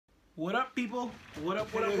What up, people? What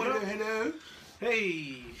up, what up, Hello, what up? hello, hello.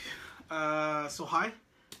 Hey. So hi,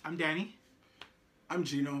 I'm Danny. I'm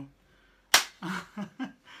Gino.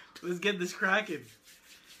 Let's get this cracking.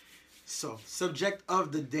 So, subject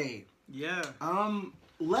of the day. Yeah.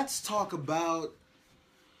 Let's talk about,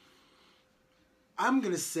 I'm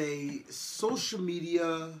gonna say, social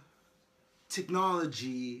media,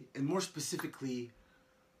 technology, and more specifically,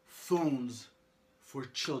 phones for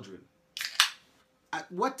children. At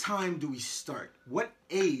what time do we start? What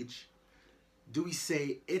age do we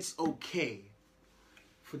say it's okay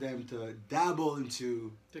for them to dabble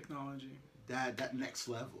into Technology. that next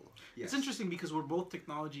level? Yes. It's interesting because we're both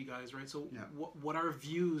technology guys, right? So Yeah. what our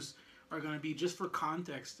views are going to be, just for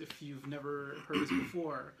context, if you've never heard this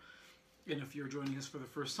before, and if you're joining us for the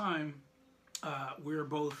first time, we're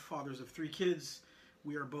both fathers of 3 kids.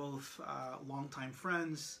 We are both longtime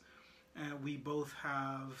friends, and we both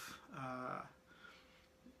have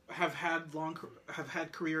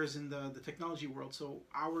had careers in the technology world. So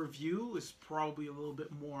our view is probably a little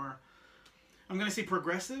bit more, I'm going to say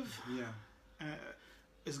progressive. Yeah.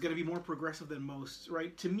 Is going to be more progressive than most,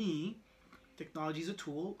 right? To me, technology is a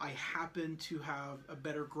tool. I happen to have a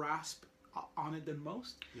better grasp on it than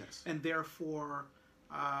most. Yes. And therefore,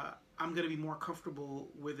 I'm going to be more comfortable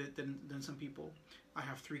with it than some people. I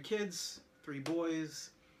have 3 kids, 3 boys.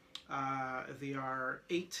 They are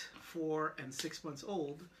 8, 4, and 6 months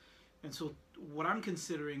old. And so what I'm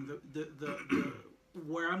considering,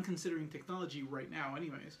 where I'm considering technology right now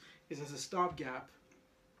anyways, is as a stopgap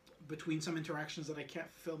between some interactions that I can't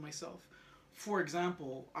fulfill myself. For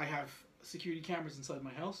example, I have security cameras inside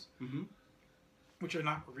my house, Mm-hmm. which are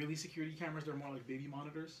not really security cameras. They're more like baby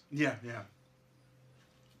monitors. Yeah, yeah.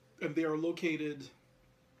 And they are located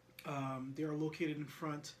in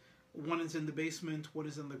front. One is in the basement, one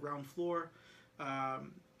is in the ground floor.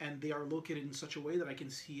 And they are located in such a way that I can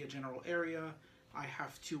see a general area. I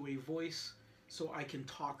have two-way voice, so I can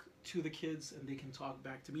talk to the kids and they can talk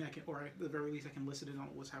back to me. Or at the very least, I can listen in on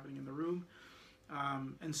what's happening in the room.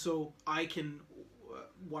 And so I can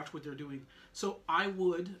watch what they're doing. So I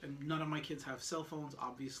would, and none of my kids have cell phones,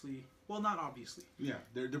 obviously. Well, not obviously. Yeah,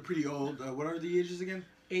 they're pretty old. What are the ages again?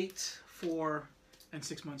 8, 4, and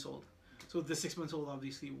 6 months old. So the 6 months old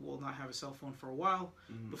obviously will not have a cell phone for a while.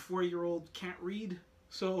 The 4-year-old can't read,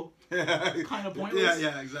 so kind of pointless.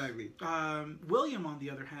 Yeah, exactly. William, on the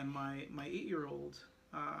other hand, my 8-year-old,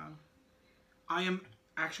 I am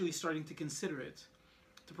actually starting to consider it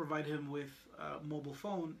to provide him with a mobile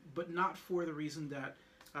phone, but not for the reason that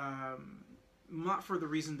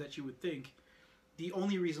you would think. The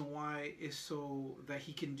only reason why is so that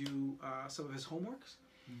he can do some of his homeworks.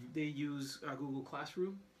 They use Google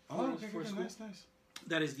Classroom. For school. Nice.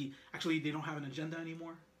 That is actually they don't have an agenda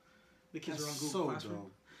anymore. The kids are on Google Classroom.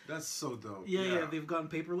 Dope. That's so dope. Yeah, they've gone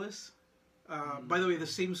paperless. By the way, the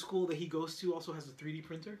same school that he goes to also has a 3D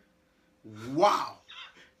printer. Wow.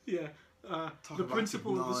 Yeah. Talk The about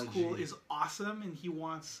principal of the school technology. is awesome, and he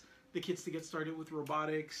wants the kids to get started with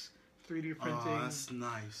robotics, 3D printing. Oh, that's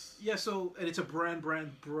nice. Yeah, and it's a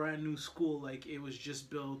brand new school. Like, it was just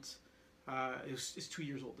built. It's 2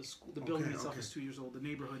 years old. The school, the building itself is 2 years old. The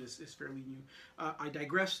neighborhood is fairly new. I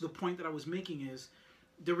digress. The point that I was making is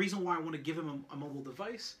the reason why I want to give him a mobile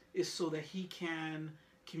device is so that he can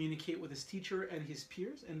communicate with his teacher and his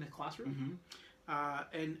peers in the classroom.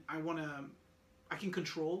 And I can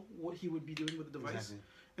control what he would be doing with the device. Exactly.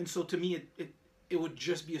 And so to me, it would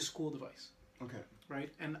just be a school device. Okay.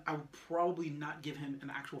 Right? And I would probably not give him an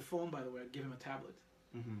actual phone, by the way. I'd give him a tablet.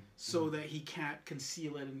 So that he can't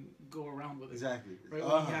conceal it and go around with it. Exactly. Right?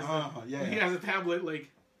 When he has a tablet,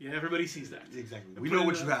 like, yeah, everybody sees that. Exactly. And We put know it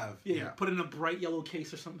what in you have. Yeah, put it in a bright yellow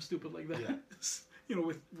case or something stupid like that. Yeah.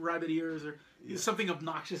 With rabbit ears or something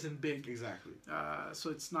obnoxious and big. Exactly. So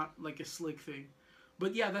it's not like a slick thing.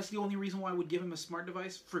 But yeah, that's the only reason why I would give him a smart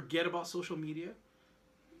device. Forget about social media.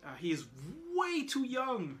 He is way too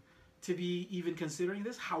young to be even considering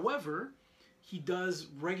this. However, he does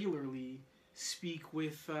regularly speak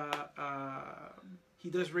with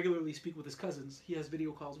his cousins. He has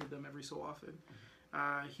video calls with them every so often.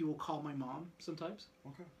 He will call my mom sometimes.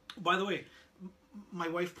 Okay. By the way, my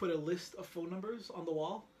wife put a list of phone numbers on the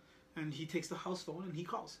wall, and he takes the house phone and he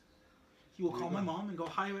calls. He will call my mom and go,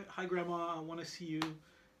 hi grandma, I want to see you.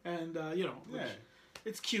 And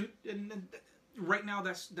it's cute. And right now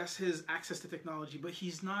that's his access to technology, but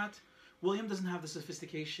William doesn't have the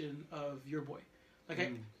sophistication of your boy.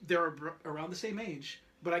 Like, they're around the same age,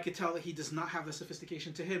 but I could tell that he does not have the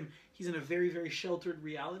sophistication. To him, he's in a very, very sheltered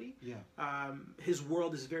reality. Yeah. His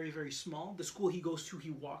world is very, very small. The school he goes to,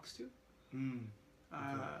 he walks to.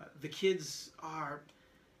 The kids are,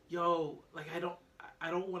 I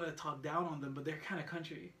don't want to talk down on them, but they're kind of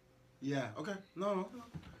country. Yeah. Okay. No.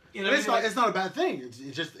 You know, And it's not a bad thing. It's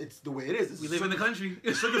just the way it is. We live in the country.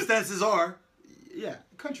 The circumstances are, yeah,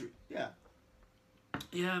 country. Yeah.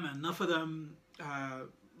 Yeah, man. Enough of them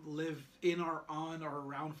live in or on or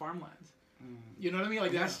around farmlands. You know what I mean?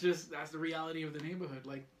 Like that's the reality of the neighborhood.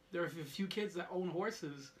 Like there are a few kids that own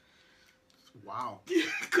horses. Wow.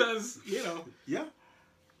 Because Yeah.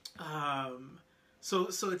 So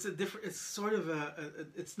it's a different. It's sort of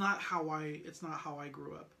it's not how I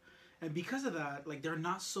grew up, and because of that, like they're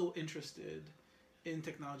not so interested in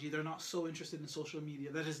technology. They're not so interested in social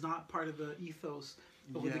media. That is not part of the ethos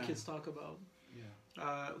of what the kids talk about.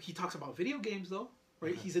 Yeah. He talks about video games though,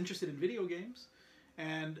 right? He's interested in video games,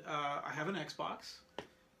 and I have an Xbox,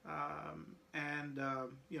 and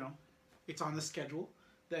it's on the schedule.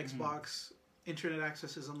 The Xbox internet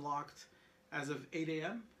access is unlocked as of 8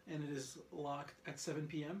 a.m. and it is locked at 7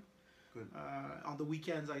 p.m. Good. On the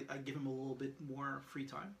weekends, I give him a little bit more free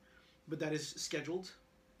time, but that is scheduled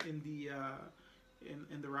in the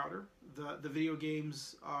in the router. The video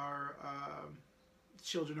games are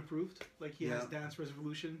children approved. Like he has Dance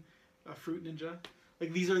Revolution, Fruit Ninja.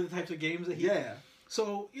 Like these are the types of games that he. Yeah.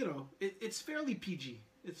 So it's fairly PG.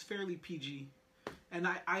 It's fairly PG, and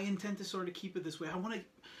I intend to sort of keep it this way. I want to.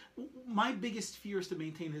 My biggest fear is to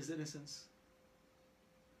maintain his innocence.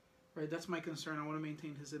 Right, that's my concern. I want to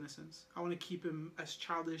maintain his innocence. I want to keep him as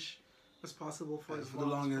childish as possible for as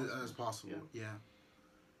long as possible. Yeah.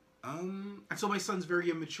 And so my son's very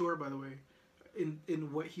immature, by the way, in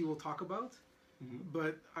what he will talk about.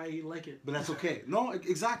 But I like it. But that's okay. No,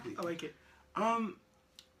 exactly. I like it.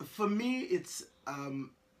 For me, it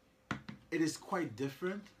is quite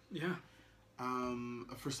different. Yeah.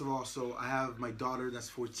 First of all, so I have my daughter that's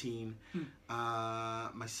 14,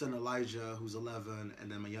 my son Elijah who's 11,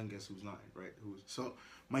 and then my youngest who's 9, right? So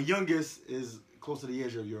my youngest is close to the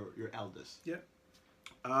age of your eldest. Yeah.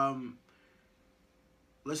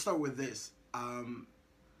 Let's start with this.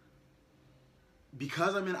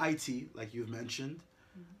 Because I'm in IT, like you've mentioned,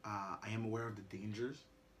 I am aware of the dangers.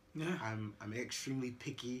 Yeah. I'm extremely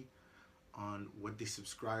picky on what they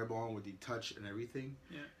subscribe on, what they touch, and everything.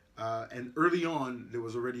 Yeah. And early on, there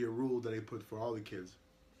was already a rule that I put for all the kids.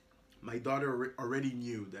 My daughter already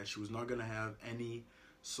knew that she was not going to have any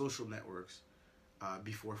social networks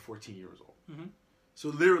before 14 years old. Mm-hmm. So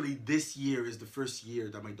literally, this year is the first year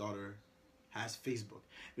that my daughter has Facebook.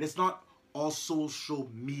 And it's not all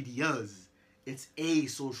social medias. It's a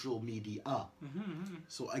social media. Mm-hmm.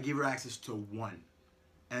 So I gave her access to one.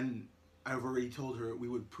 And I've already told her we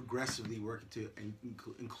would progressively work into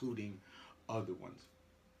including other ones.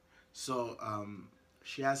 So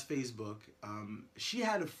she has Facebook. She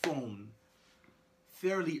had a phone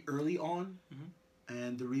fairly early on,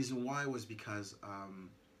 and the reason why was because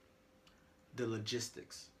the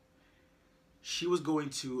logistics. She was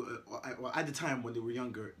going to, at the time when they were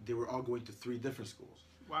younger, they were all going to 3 different schools.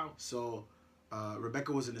 Wow. So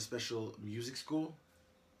Rebecca was in a special music school.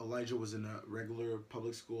 Elijah was in a regular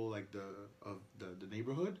public school, like the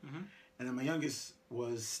neighborhood. And then my youngest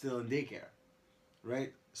was still in daycare,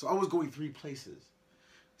 right? So I was going 3 places.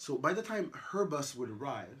 So by the time her bus would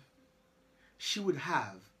arrive, she would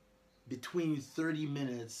have between 30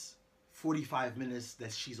 minutes, 45 minutes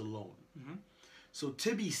that she's alone. So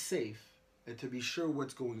to be safe and to be sure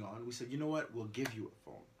what's going on, we said, you know what, we'll give you a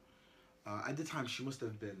phone. At the time, she must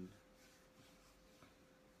have been,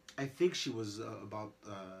 I think she was about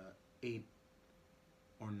 8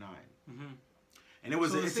 or 9. And it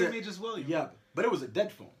was the same age as William. Yeah, but it was a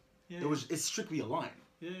dead phone. Yeah. It's strictly a line.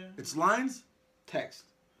 Yeah. It's lines, text.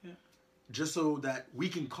 Yeah. Just so that we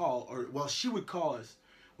can call, she would call us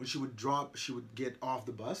when she would get off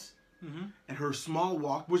the bus, and her small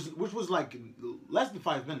walk, which was like less than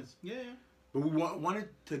 5 minutes. Yeah. But we wanted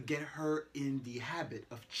to get her in the habit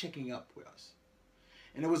of checking up with us,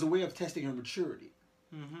 and it was a way of testing her maturity.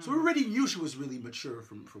 So we already knew she was really mature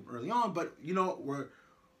from early on. But even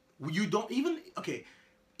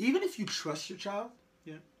if you trust your child,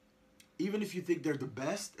 even if you think they're the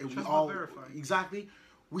best, and trust we all but verify. Exactly,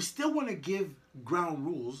 we still want to give ground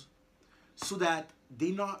rules so that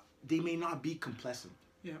they may not be complacent.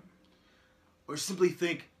 Yeah. Or simply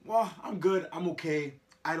think, well, I'm good, I'm okay,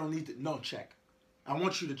 I don't need to. No, check. I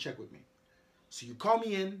want you to check with me. So you call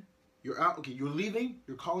me in, you're out, okay, you're leaving,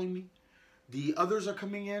 you're calling me. The others are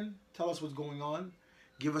coming in, tell us what's going on,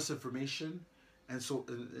 give us information, and so.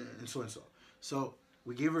 So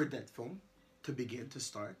we gave her a dead phone to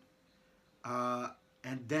start.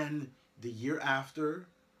 And then the year after,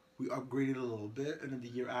 we upgraded a little bit, and then the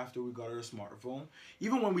year after, we got her a smartphone.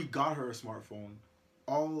 Even when we got her a smartphone,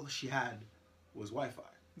 all she had was Wi-Fi.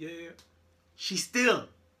 Yeah. She still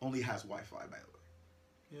only has Wi-Fi, by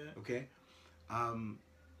the way. Yeah. Okay?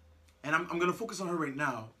 And I'm going to focus on her right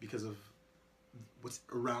now because of what's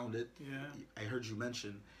around it. Yeah. I heard you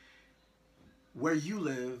mention where you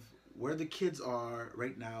live, where the kids are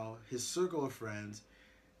right now, his circle of friends.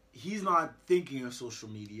 He's not thinking of social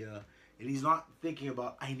media, and he's not thinking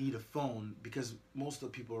about, I need a phone, because most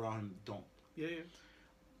of the people around him don't. Yeah.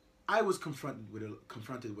 I was confronted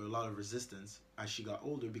with a lot of resistance as she got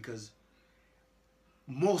older, because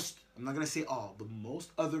most, I'm not going to say all, but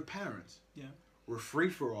most other parents were free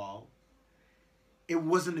for all. It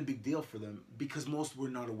wasn't a big deal for them because most were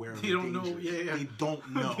not aware of the dangers. Know. Yeah. They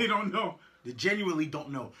don't know. They don't know. They genuinely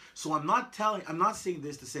don't know. So I'm not saying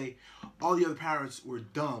this to say all the other parents were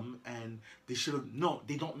dumb and they should have. No,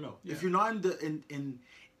 they don't know. Yeah. If you're not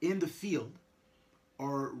in the field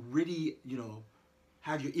or really,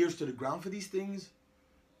 have your ears to the ground for these things,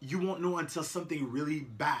 you won't know until something really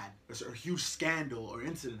bad or a huge scandal or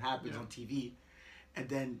incident happens on TV. And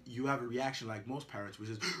then you have a reaction like most parents, which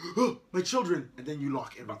is, oh, my children, and then you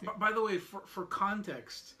lock everything. By the way, for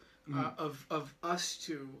context of us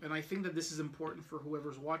two, and I think that this is important for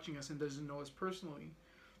whoever's watching us and doesn't know us personally,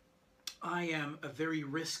 I am a very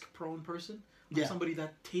risk-prone person. I'm somebody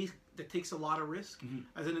that takes a lot of risk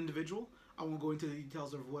as an individual. I won't go into the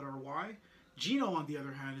details of what or why. Gino, on the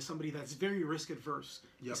other hand, is somebody that's very risk-adverse.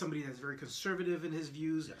 He's somebody that's very conservative in his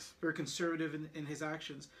views, very conservative in his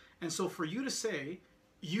actions. And so for you to say,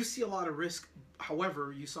 you see a lot of risk,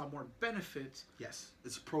 however, you saw more benefit. Yes,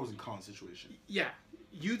 it's a pros and cons situation. Yeah.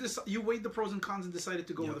 You weighed the pros and cons and decided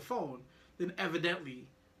to go with a phone. Then evidently,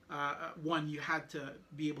 one, you had to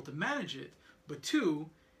be able to manage it. But two,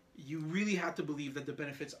 you really had to believe that the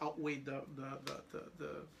benefits outweighed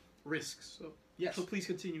the risks. So please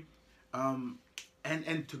continue.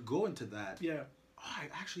 And to go into that, I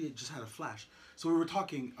actually just had a flash. So we were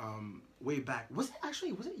talking way back. Was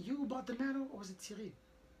it you who bought the Nano, or was it Thierry?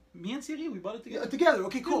 Me and Thierry, we bought it together. Yeah, together.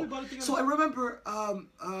 Okay, cool. Yeah, we bought it together. So I remember,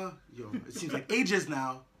 it seems like ages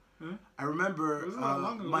now. Huh? I remember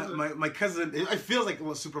my cousin. It feels like it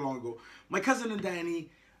was super long ago. My cousin and Danny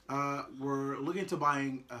were looking into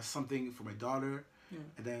buying something for my daughter. Yeah.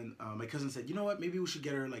 And then my cousin said, you know what, maybe we should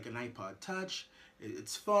get her like an iPod Touch.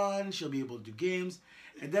 It's fun. She'll be able to do games.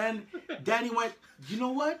 And then Danny went, you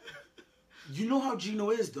know what? You know how Gino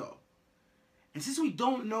is, though. And since we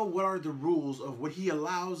don't know what are the rules of what he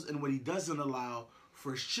allows and what he doesn't allow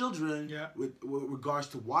for his children with regards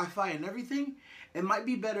to Wi-Fi and everything, it might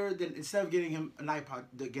be better that instead of getting him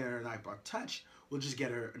get her an iPod Touch, we'll just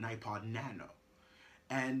get her an iPod Nano.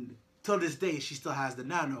 And till this day, she still has the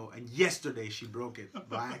Nano, and yesterday she broke it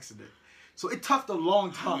by accident. So it toughed a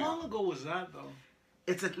long time. How long ago was that, though?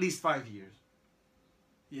 It's at least 5 years.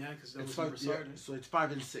 Yeah, because that was when we started. So it's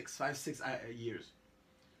 5 and 6 years.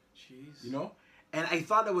 Jeez. You know? And I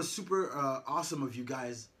thought that was super awesome of you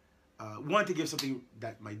guys. Wanted to give something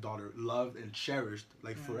that my daughter loved and cherished,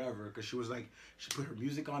 like forever. Because she was like, she put her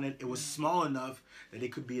music on it. It was small enough that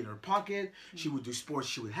it could be in her pocket. She would do sports,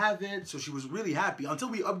 she would have it. So she was really happy. Until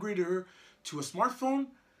we upgraded her to a smartphone.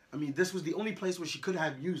 I mean, this was the only place where she could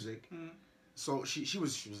have music. So she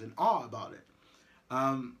was in awe about it.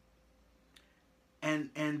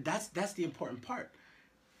 And that's the important part.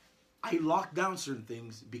 I lock down certain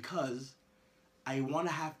things because I want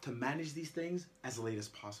to have to manage these things as late as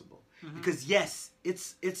possible. Because yes,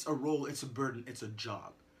 it's a role, it's a burden, it's a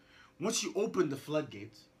job. Once you open the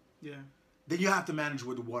floodgates, then you have to manage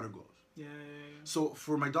where the water goes. So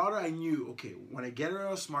for my daughter, I knew, okay, when I get her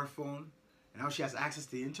a smartphone and now she has access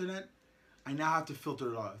to the internet, I now have to filter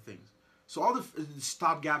a lot of things. So all the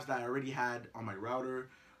stopgaps that I already had on my router,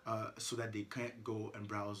 so that they can't go and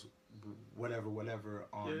browse whatever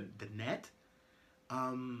on the net.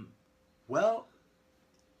 Well,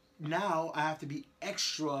 now I have to be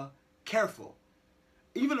extra careful,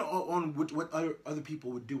 even on what other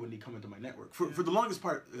people would do when they come into my network. For the longest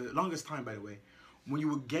time, by the way, when you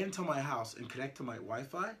would get into my house and connect to my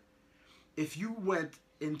Wi-Fi, if you went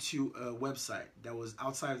into a website that was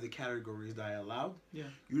outside of the categories that I allowed,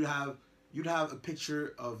 you'd have a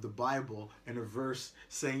picture of the Bible and a verse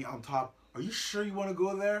saying on top, "Are you sure you want to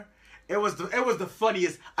go there?" It was the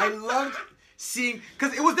funniest. I loved seeing,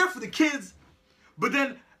 because it was there for the kids, but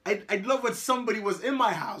then I'd love when somebody was in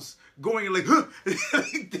my house going like, huh.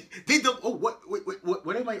 They don't. Oh,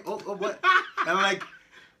 what am I? Oh, what? And I'm like,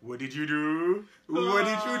 what did you do? What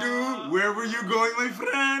did you do? Where were you going, my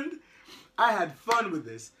friend? I had fun with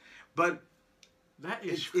this, but. That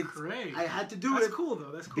is great. I had to do it. That's cool,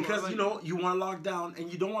 though. That's cool. Because, you want to log down,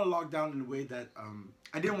 and you don't want to log down in a way that...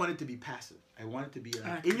 I didn't want it to be passive. I want it to be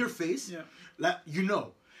in your face. Yeah.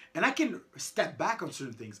 And I can step back on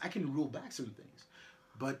certain things. I can rule back certain things.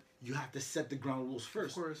 But you have to set the ground rules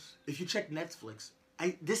first. Of course. If you check Netflix,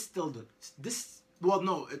 well,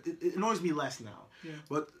 no, it annoys me less now. Yeah.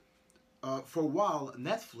 But for a while,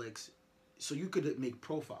 Netflix, so you could make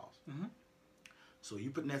profiles. Mm-hmm. So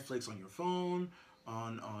you put Netflix on your phone,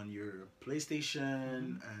 on your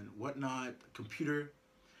PlayStation and whatnot, computer.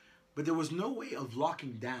 But there was no way of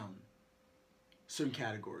locking down certain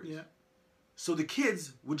categories. Yeah. So the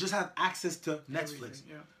kids would just have access to Netflix. Everything,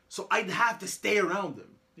 yeah. So I'd have to stay around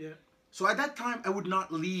them. Yeah. So at that time, I would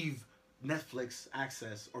not leave Netflix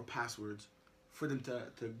access or passwords for them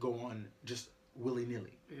to go on just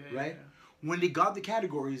willy-nilly, right? Yeah. When they got the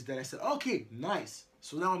categories that I said, okay, nice.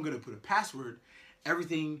 So now I'm going to put a password.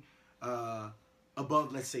 Everything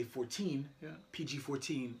above, let's say, 14,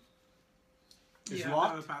 PG-14 is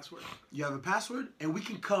locked. I have a password. You have a password, and we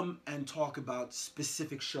can come and talk about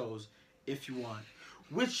specific shows if you want,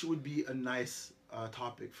 which would be a nice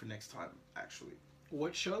topic for next time, actually.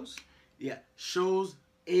 What shows? Yeah, shows,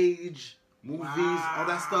 age, movies, all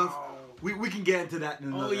that stuff. We can get into that in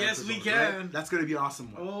another Oh, yes, episode, we can. Right? That's going to be an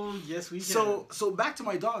awesome one. Oh, yes, we can. So back to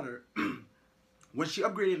my daughter. When she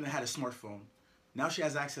upgraded and had a smartphone, now she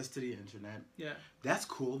has access to the internet. Yeah. That's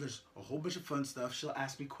cool. There's a whole bunch of fun stuff. She'll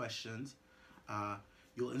ask me questions.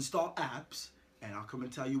 You'll install apps, and I'll come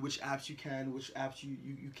and tell you which apps you can, which apps you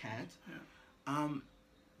can't. Yeah.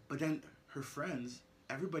 But then her friends,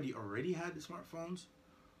 everybody already had the smartphones,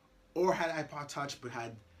 or had iPod Touch, but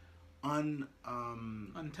had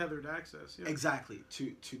untethered access. Yeah. Exactly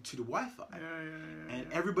to the Wi-Fi. And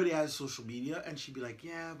everybody has social media, and she'd be like,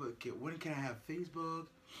 "Yeah, but when can I have Facebook?"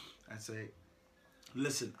 I'd say,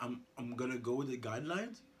 "Listen, I'm gonna go with the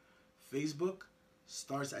guidelines. Facebook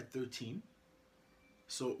starts at 13,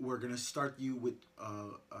 so we're gonna start you with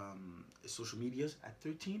social medias at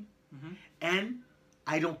 13, and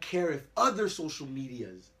I don't care if other social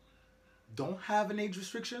medias don't have an age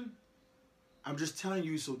restriction. I'm just telling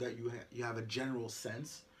you so that you have a general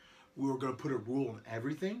sense. We were going to put a rule on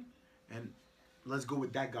everything, and let's go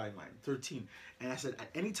with that guideline, 13. And I said, at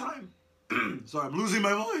any time, sorry, I'm losing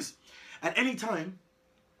my voice. At any time,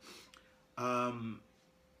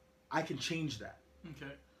 I can change that.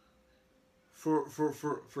 Okay.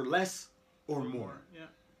 For less or more. Yeah.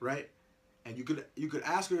 Right? And you could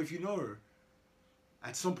ask her if you know her.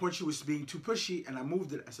 At some point, she was being too pushy, and I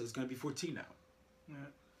moved it. I said, it's going to be 14 now. Yeah.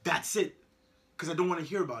 That's it. Because I don't want to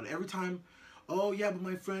hear about it. Every time, oh, yeah, but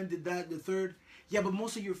my friend did that, the third. Yeah, but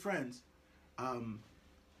most of your friends,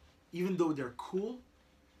 even though they're cool,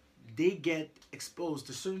 they get exposed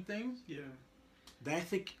to certain things that I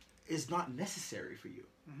think is not necessary for you.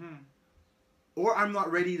 Mm-hmm. Or I'm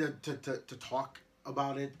not ready to talk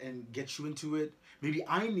about it and get you into it. Maybe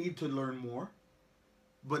I need to learn more.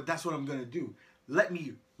 But that's what I'm going to do. Let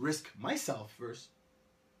me risk myself first,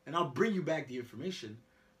 and I'll bring you back the information.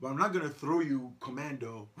 But I'm not going to throw you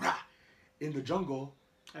commando in the jungle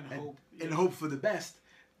and hope for the best.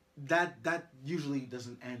 That usually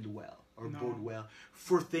doesn't end well or bode well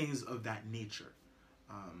for things of that nature.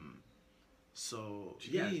 So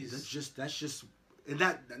yeah, that's just and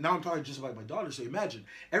that now I'm talking just about my daughter. So imagine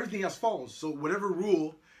everything else follows. So whatever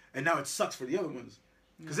rule, and now it sucks for the other ones.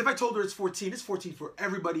 Because if I told her it's 14 for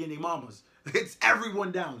everybody and their mamas. It's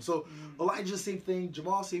everyone down. So Elijah, same thing.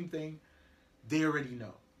 Jamal, same thing. They already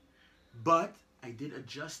know. But I did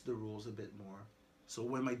adjust the rules a bit more. So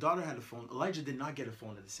when my daughter had a phone, Elijah did not get a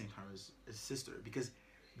phone at the same time as his sister because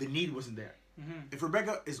the need wasn't there. Mm-hmm. If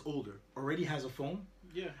Rebecca is older, already has a phone,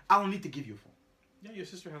 I don't need to give you a phone. Yeah, your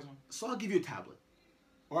sister has one. So I'll give you a tablet.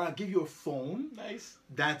 Or I'll give you a phone. Nice.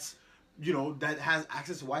 That's, that has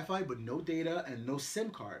access to Wi-Fi but no data and no SIM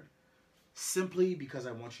card. Simply because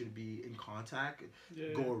I want you to be in contact,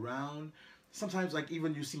 go around. Sometimes, like,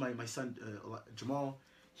 even you see my son, Jamal,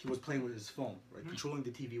 he was playing with his phone, right? Controlling the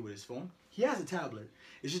TV with his phone. He has a tablet.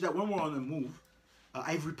 It's just that when we're on the move,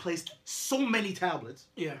 I've replaced so many tablets.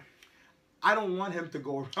 Yeah. I don't want him to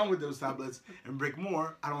go around with those tablets and break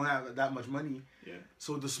more. I don't have that much money. Yeah.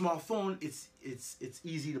 So the small phone, it's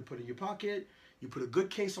easy to put in your pocket. You put a good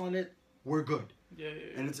case on it, we're good. Yeah.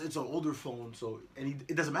 And it's an older phone, so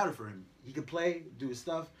it doesn't matter for him. He can play, do his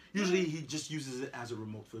stuff. Usually he just uses it as a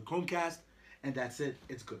remote for the Chromecast, and that's it.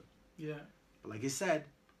 It's good. Yeah. But like I said,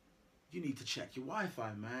 you need to check your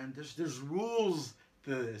Wi-Fi, man. There's rules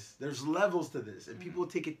to this. There's levels to this, and people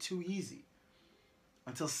take it too easy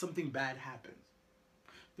until something bad happens.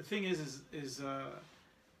 The thing is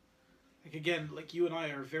like, again, like, you and I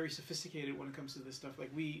are very sophisticated when it comes to this stuff.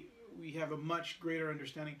 Like, we have a much greater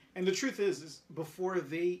understanding. And the truth is before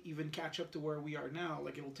they even catch up to where we are now,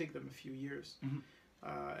 like, it'll take them a few years. Mm-hmm.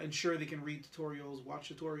 And sure, they can read tutorials,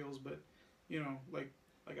 watch tutorials, but you know, like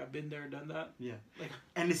I've been there, done that. Yeah. Like,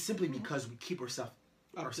 And it's simply because we keep ourselves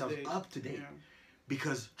up to date. Yeah.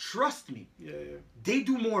 Because trust me, Yeah. they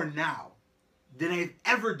do more now than I've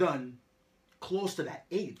ever done close to that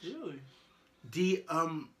age. Really? The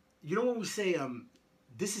you know when we say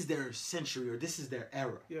this is their century or this is their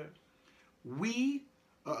era. Yeah. We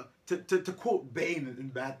to quote Bane in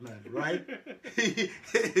Batman, right?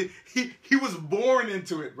 he was born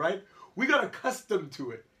into it, right? We got accustomed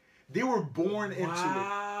to it. They were born into it.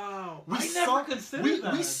 Wow. We I never considered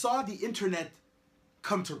that. We saw the internet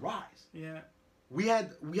come to rise. Yeah. We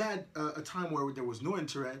had a time where there was no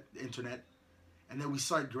internet, and then we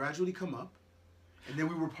saw it gradually come up, and then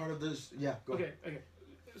we were part of this. Yeah. Go ahead. Okay.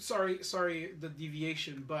 Sorry, the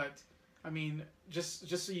deviation, but I mean, just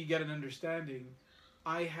so you get an understanding,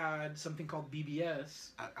 I had something called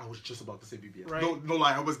BBS. I was just about to say BBS. Right. No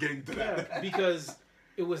lie, I was getting to that. Yeah, because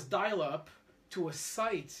it was dial-up to a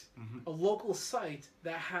site, a local site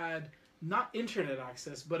that had not internet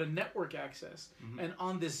access, but a network access. And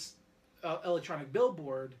on this electronic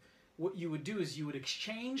billboard, what you would do is you would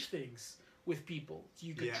exchange things with people.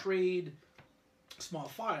 You could trade small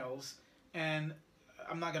files, and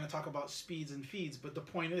I'm not going to talk about speeds and feeds, but the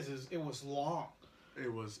point is it was long.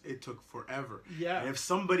 It took forever. Yeah. And if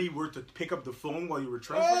somebody were to pick up the phone while you were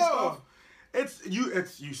transferring stuff,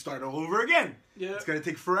 you start all over again. Yeah. It's gonna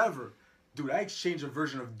take forever. Dude, I exchanged a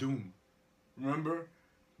version of Doom. Remember?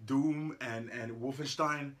 Doom and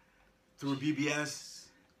Wolfenstein through BBS.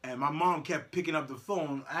 And my mom kept picking up the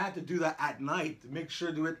phone. I had to do that at night to make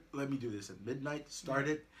sure let me do this at midnight, start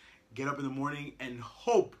it, get up in the morning, and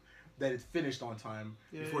hope that it finished on time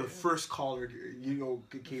before the first caller,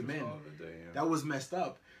 came in. That was messed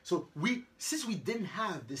up. So since we didn't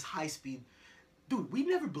have this high speed, dude, we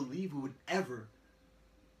never believed we would ever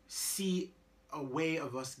see a way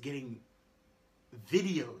of us getting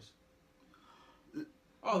videos.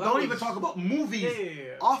 Don't even talk about movies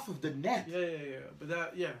off of the net. Yeah. But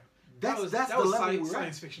that's the level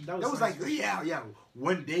science fiction. That was like,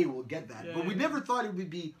 one day we'll get that. But we never thought it would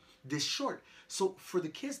be this short. So for the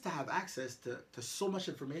kids to have access to so much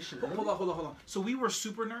information. Hold on. So we were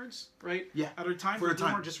super nerds, right? Yeah. At our time, we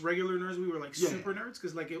weren't just regular nerds. We were like super nerds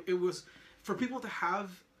because like it was for people to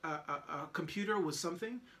have a computer was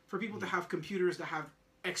something. For people to have computers to have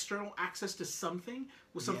external access to something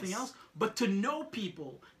was something else. But to know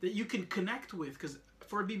people that you can connect with, because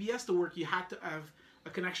for BBS to work, you had to have a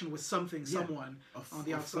connection with someone on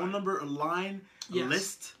the outside. A phone number, a line, a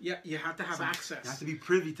list. Yeah, you have to have access. You have to be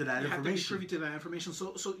privy to that information. You have to be privy to that information.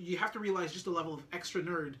 So you have to realize just the level of extra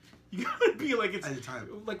nerd. You gotta be like it's at the time.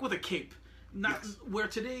 Like with a cape. Not where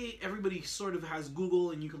today everybody sort of has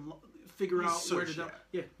Google and you can figure out where to go.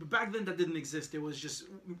 Yeah, but back then that didn't exist. It was just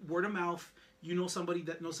word of mouth. You know somebody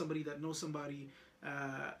that knows somebody that knows somebody,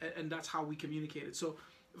 and that's how we communicated. So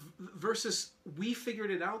versus we figured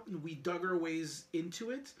it out and we dug our ways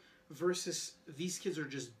into it versus these kids are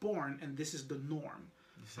just born and this is the norm,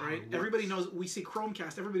 right? Everybody knows. We say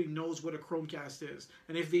Chromecast, everybody knows what a Chromecast is,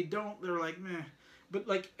 and if they don't, they're like meh. But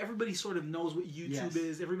like everybody sort of knows what YouTube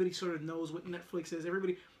is, everybody sort of knows what Netflix is,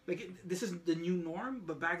 everybody this is the new norm,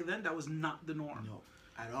 but back then that was not the norm. No,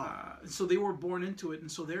 at all. So they were born into it,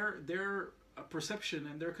 and so their perception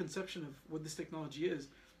and their conception of what this technology is,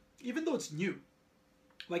 even though it's new,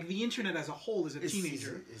 like the internet as a whole is a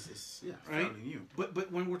teenager, right? Fairly new.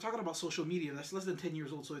 But when we're talking about social media, that's less than 10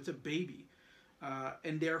 years old, so it's a baby,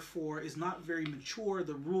 and therefore is not very mature.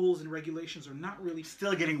 The rules and regulations are not really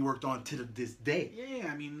still getting worked on to this day.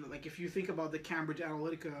 Yeah, I mean, like if you think about the Cambridge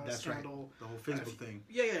Analytica scandal, the whole Facebook thing.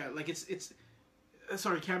 Yeah, like it's.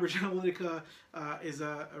 Cambridge Analytica is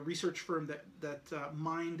a research firm that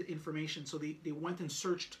mined information. So they went and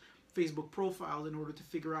searched Facebook profiles in order to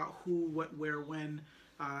figure out who, what, where, when,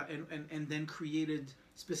 and then created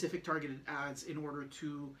specific targeted ads in order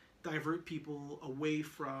to divert people away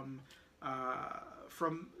from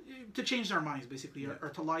to change their minds basically, or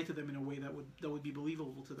to lie to them in a way that would be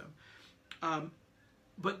believable to them.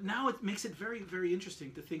 But now it makes it very, very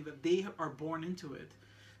interesting to think that they are born into it.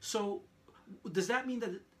 So does that mean that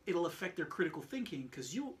it'll affect their critical thinking?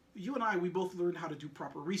 Because you and I, we both learned how to do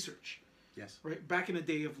proper research. Yes. Right. Back in the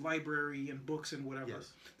day of library and books and whatever.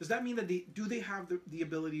 Yes. Does that mean that they have the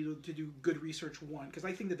ability to do good research? One, because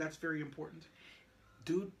I think that's very important.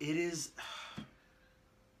 Dude, it is.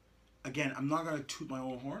 Again, I'm not gonna toot my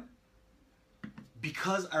own horn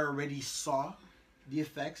because I already saw the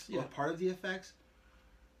effects or part of the effects.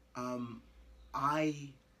 I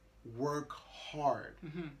work hard.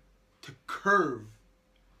 To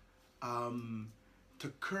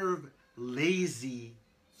curb lazy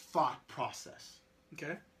thought process.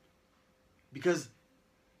 Okay. Because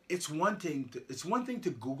it's one thing to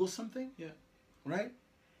Google something. Yeah. Right?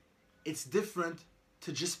 It's different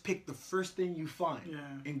to just pick the first thing you find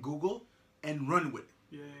in Google and run with it.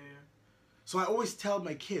 Yeah. So I always tell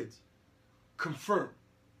my kids, confirm.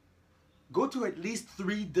 Go to at least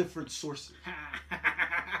 3 different sources.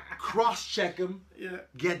 Cross-check them. Yeah.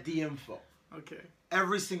 Get the info. Okay.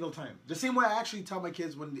 Every single time. The same way I actually tell my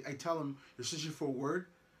kids when I tell them you're searching for a word,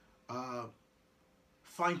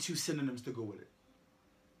 find 2 synonyms to go with it.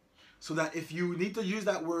 So that if you need to use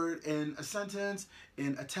that word in a sentence,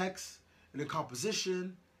 in a text, in a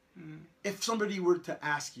composition, if somebody were to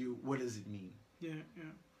ask you, what does it mean? Yeah.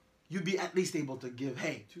 You'd be at least able to give,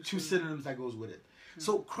 hey, 2 synonyms that goes with it.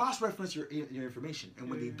 So cross-reference your information. And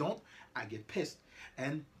when they don't, I get pissed.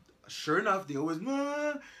 And sure enough, they always,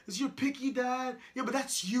 nah, it's your picky dad. Yeah, but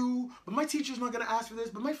that's you. But my teacher's not going to ask for this.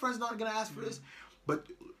 But my friend's not going to ask for this. But,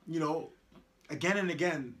 again and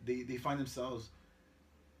again, they find themselves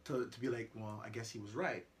to be like, well, I guess he was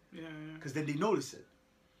right. Yeah. Because then they notice it.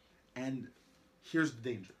 And here's the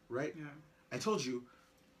danger, right? Yeah. I told you,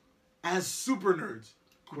 as super nerds,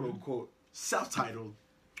 quote unquote, self-titled,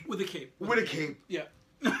 With a cape. Yeah.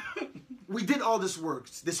 we did all this work,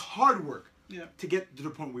 this hard work, Yeah. to get to the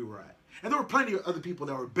point we were at. And there were plenty of other people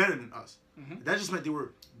that were better than us. That just meant they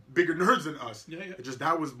were bigger nerds than us. Yeah. It just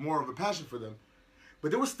that was more of a passion for them.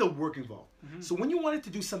 But there was still work involved. So when you wanted to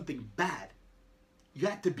do something bad, you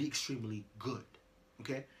had to be extremely good.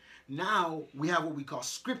 Okay? Now we have what we call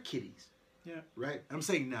script kiddies. Yeah. Right? I'm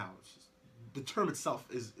saying now. It's just, the term itself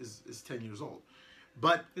is 10 years old.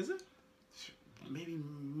 But Is it? maybe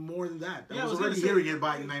more than that. Yeah, I was already hearing it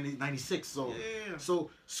by 96. So, Yeah. so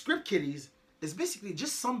script kiddies is basically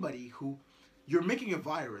just somebody who you're making a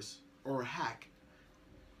virus or a hack.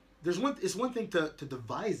 It's one thing to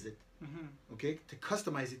devise it, okay, to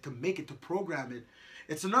customize it, to make it, to program it.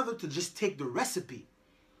 It's another to just take the recipe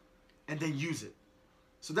and then use it.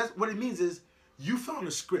 So that's what it means is you found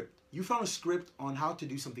a script. You found a script on how to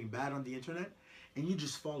do something bad on the internet, and you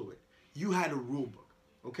just follow it. You had a rule book,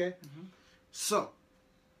 okay? So,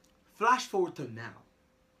 flash forward to now,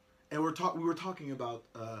 and we were talking about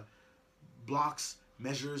blocks,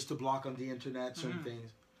 measures to block on the internet, certain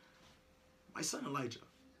things. My son Elijah,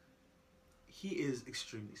 he is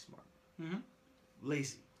extremely smart,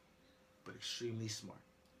 lazy, but extremely smart.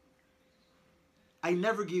 I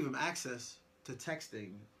never gave him access to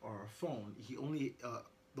texting or a phone. He only,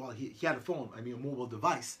 he had a phone, a mobile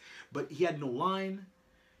device, but he had no line.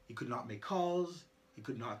 He could not make calls. He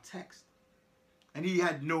could not text. And he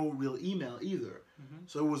had no real email either.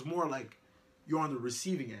 So it was more like you're on the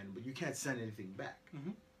receiving end, but you can't send anything back.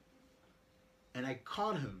 And I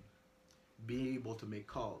caught him being able to make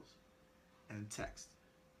calls and text.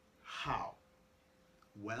 How?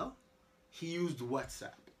 Well, he used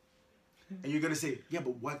WhatsApp. And you're going to say, yeah,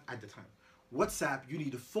 but what at the time? WhatsApp, you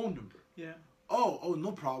need a phone number. Yeah. Oh,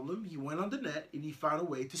 no problem. He went on the net and he found a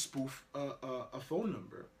way to spoof a phone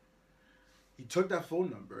number. He took that phone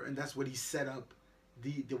number and that's what he set up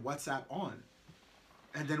the WhatsApp on.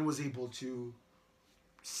 And then was able to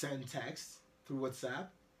send texts through WhatsApp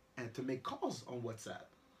and to make calls on WhatsApp.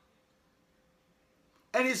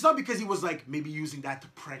 And it's not because he was like maybe using that to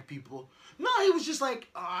prank people. No, he was just like,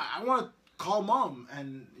 I want to call mom.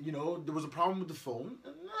 And, there was a problem with the phone.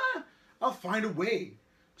 And, I'll find a way.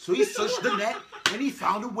 So he searched the net and he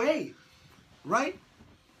found a way. Right?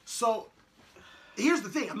 So here's the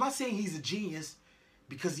thing. I'm not saying he's a genius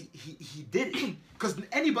because he did it. Because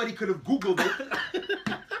anybody could have Googled it.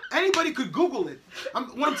 Anybody could Google it.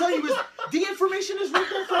 What I'm telling you is the information is right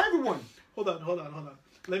there for everyone. Hold on.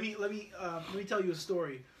 Let me tell you a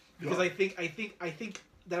story because I think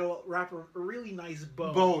that'll wrap a really nice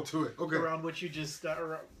bow to it. Okay. Around what you just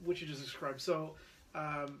described. So,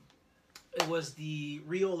 it was the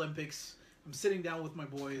Rio Olympics. I'm sitting down with my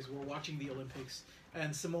boys. We're watching the Olympics,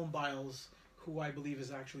 and Simone Biles, who I believe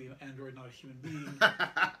is actually an android, not a human being,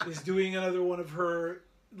 is doing another one of her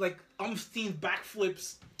like umpteen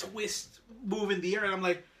backflips, twist, move in the air, and I'm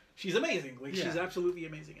like, she's amazing. She's absolutely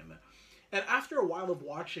amazing in that. And after a while of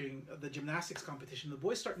watching the gymnastics competition, the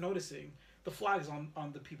boys start noticing the flags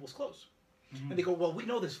on the people's clothes. And they go, well, we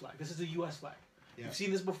know this flag. This is a U.S. flag. Yeah. We've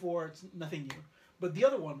seen this before. It's nothing new. But the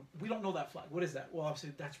other one, we don't know that flag. What is that? Well,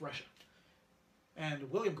 obviously, that's Russia.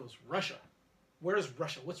 And William goes, Russia? Where is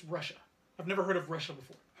Russia? What's Russia? I've never heard of Russia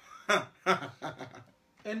before.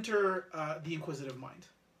 Enter the inquisitive mind.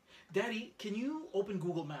 Daddy, can you open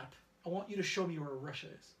Google Map? I want you to show me where Russia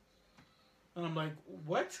is. And I'm like,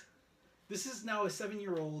 what? This is now a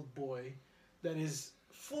 7-year-old boy that is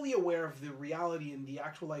fully aware of the reality and the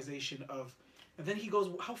actualization of... And then he goes,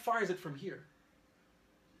 how far is it from here?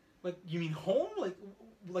 Like, you mean home? Like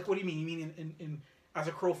what do you mean? You mean in as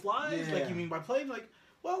a crow flies? Yeah. Like, you mean by plane? Like,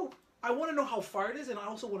 well, I want to know how far it is, and I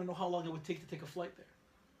also want to know how long it would take to take a flight there.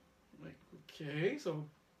 I'm like, okay, so,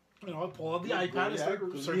 you know, I pull out the iPad and start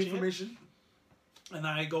searching information. And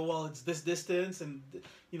I go, well, it's this distance, and,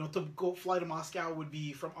 you know, to go fly to Moscow would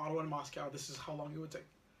be from Ottawa to Moscow. This is how long it would take.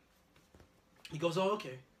 He goes, oh,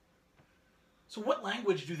 okay. So what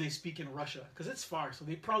language do they speak in Russia? Because it's far, so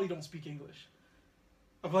they probably don't speak English.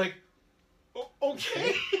 I'm like,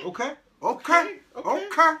 okay. Okay.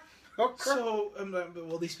 So,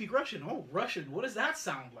 well, they speak Russian. Oh, Russian. What does that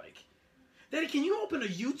sound like? Daddy, can you open a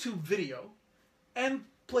YouTube video and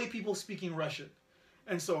play people speaking Russian?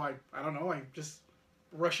 And so I don't know, I just,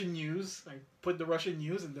 Russian news. I put the Russian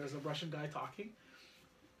news, and there's a Russian guy talking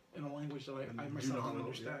in a language that I myself don't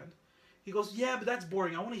understand. Yeah. He goes, yeah, but that's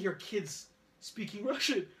boring. I want to hear kids speaking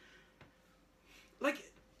Russian.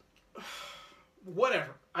 Like,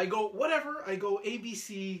 whatever. I go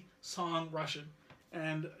ABC song Russian.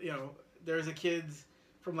 And, you know, there's a kid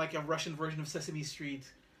from like a Russian version of Sesame Street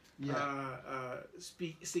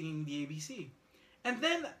singing the ABC. And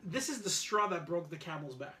then this is the straw that broke the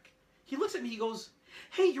camel's back. He looks at me, he goes,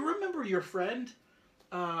 hey, you remember your friend,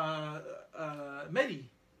 Mehdi?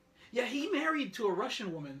 Yeah, he married to a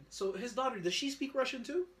Russian woman. So his daughter, does she speak Russian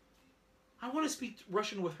too? I want to speak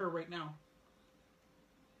Russian with her right now.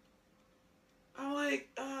 I'm like,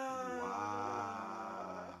 wow.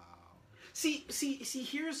 See,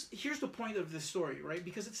 here's the point of this story, right?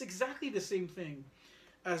 Because it's exactly the same thing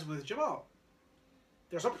as with Jamal.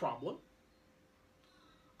 There's a problem.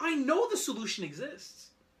 I know the solution exists.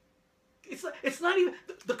 It's not even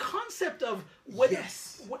the concept of what.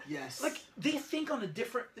 Yes. Like, they think on a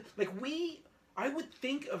different. Like, I would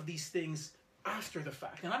think of these things after the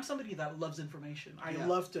fact, and I'm somebody that loves information. I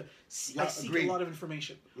love to. I seek a lot of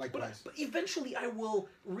information. Likewise. But eventually, I will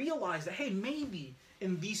realize that, hey, maybe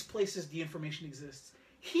in these places the information exists.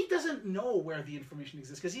 He doesn't know where the information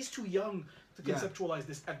exists because he's too young to conceptualize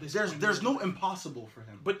this at this point. There's no impossible for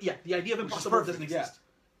him. But yeah, the idea of impossible doesn't exist.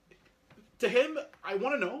 To him, I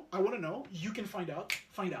want to know. You can find out.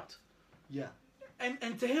 Yeah.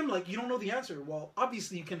 And to him, like, you don't know the answer. Well,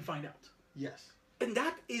 obviously you can find out. Yes. And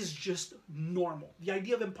that is just normal. The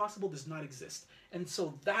idea of impossible does not exist. And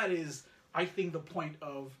so that is, I think, the point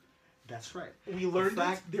of... That's right. We learned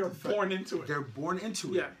that they're born into it. They're born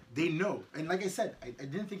into it. Yeah. They know. And like I said, I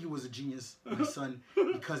didn't think he was a genius, my son,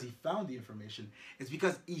 because he found the information. It's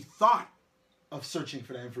because he thought of searching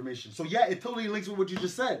for that information. So yeah, it totally links with what you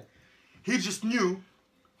just said. He just knew,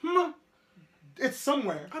 it's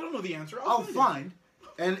somewhere. I don't know the answer. I'll find.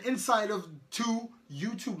 And inside of 2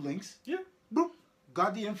 YouTube links, boop,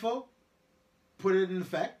 got the info, put it in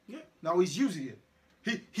effect. Yeah. Now he's using it.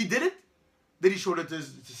 He did it. Then he showed it to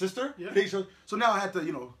his sister. Yeah. So now I had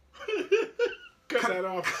to, cut that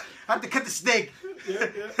off. I had to cut the steak.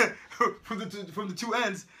 Yeah. from the 2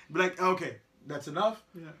 ends. Be like, okay, that's enough.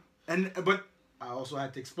 Yeah. But I also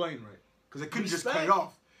had to explain, right? Because I couldn't just cut it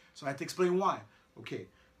off. So I had to explain why. Okay,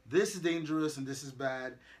 this is dangerous and this is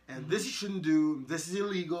bad and this you shouldn't do. This is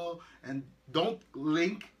illegal and don't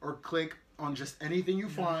link or click on just anything you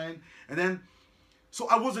find. And then, so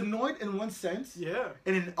I was annoyed in one sense. Yeah.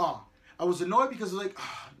 And in awe. I was annoyed because like,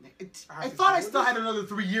 I thought I still had another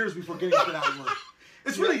 3 years before getting to that work.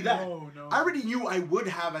 It's really that. No. I already knew I would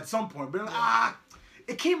have at some point, but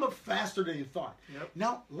it came up faster than you thought. Yep.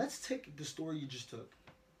 Now let's take the story you just took,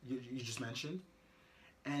 you just mentioned,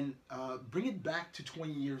 and bring it back to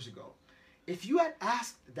 20 years ago. If you had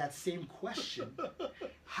asked that same question,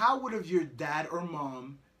 how would have your dad or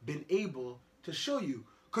mom been able to show you?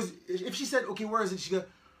 Because if she said, okay, where is it? She go,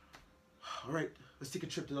 all right, let's take a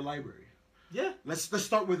trip to the library. Yeah. Let's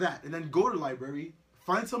start with that. And then go to the library,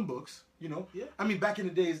 find some books, Yeah. I mean, back in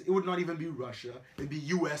the days, it would not even be Russia. It'd be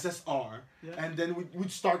USSR. Yeah. And then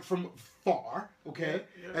we'd start from far, okay?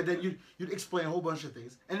 Yeah. And then you'd explain a whole bunch of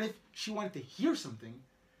things. And if she wanted to hear something,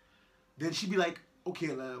 then she'd be like, okay,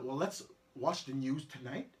 well, let's watch the news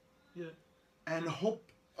tonight. Yeah. And hope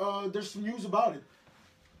there's some news about it.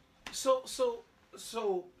 So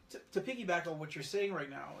to piggyback on what you're saying right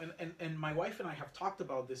now, and my wife and I have talked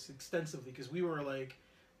about this extensively because we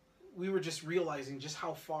were just realizing just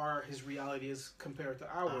how far his reality is compared to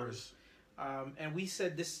ours. And we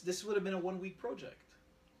said this would have been a 1-week project.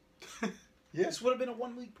 Yeah. This would have been a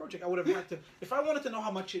 1-week project. I would have had to, if I wanted to know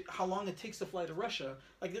how long it takes to fly to Russia,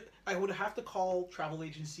 like I would have to call travel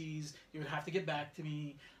agencies. You would have to get back to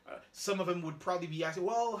me. Some of them would probably be asking,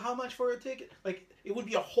 well, how much for a ticket? Like, it would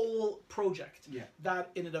be a whole project. Yeah.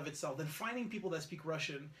 That in and of itself. Then finding people that speak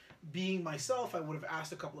Russian, being myself, I would have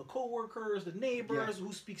asked a couple of coworkers, the neighbors,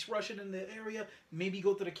 who speaks Russian in the area, maybe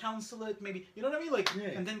go to the consulate, maybe, you know what I mean? Like,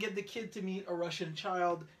 and then get the kid to meet a Russian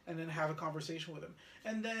child and then have a conversation with him.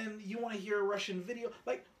 And then you want to hear a Russian video.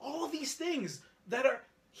 Like, all these things that are,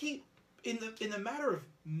 in the matter of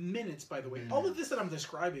minutes, by the way, all of this that I'm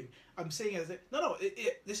describing, I'm saying as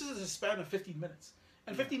this is a span of 15 minutes.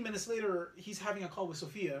 And 15 minutes later, he's having a call with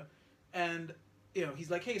Sophia, and he's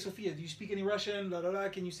like, "Hey, Sophia, do you speak any Russian? Blah blah blah.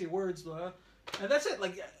 Can you say words? Blah." And that's it.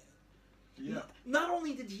 Like, not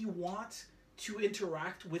only did he want to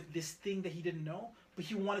interact with this thing that he didn't know, but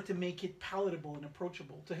he wanted to make it palatable and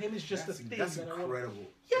approachable. To him, it's just a thing. That's incredible.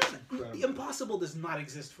 Yes, impossible does not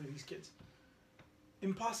exist for these kids.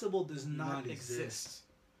 Impossible does not exist.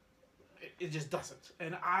 It just doesn't.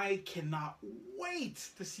 And I cannot wait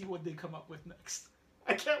to see what they come up with next.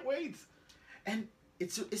 I can't wait. And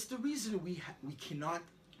it's the reason we cannot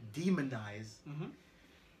demonize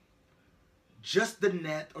just the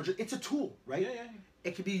net, or it's a tool, right? Yeah.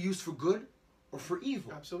 It can be used for good or for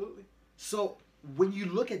evil. Absolutely. So when you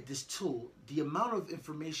look at this tool, the amount of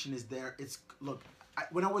information is there.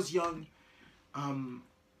 When I was young,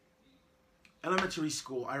 elementary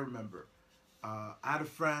school, I remember. I had a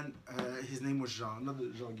friend, his name was Jean, not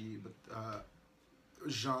Jean-Guy, but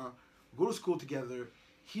Jean. Go to school together.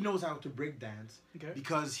 He knows how to break dance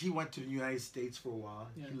because he went to the United States for a while.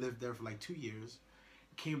 Yeah. He lived there for like 2 years.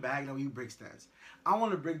 Came back, now he breaks dance. I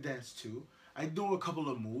want to break dance too. I do a couple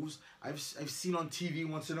of moves. I've seen on TV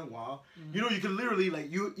once in a while. You can literally, like,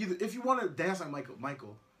 if you want to dance like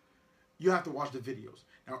Michael, you have to watch the videos.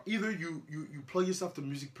 Now, either you plug yourself to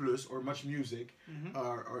Music Plus or Much Music,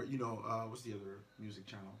 or what's the other music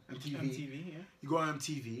channel? MTV, yeah. You go on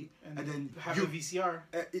MTV, and then have a VCR.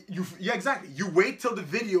 Exactly. You wait till the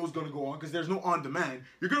video is gonna go on because there's no on demand.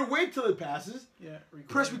 You're gonna wait till it passes. Yeah.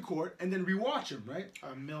 Press record, and then rewatch them, right?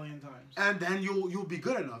 1,000,000 times. And then you'll be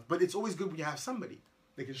good enough. But it's always good when you have somebody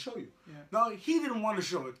that can show you. Yeah. Now he didn't want to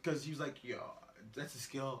show it because he was like, yo, that's a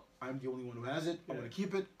skill. I'm the only one who has it. I'm going to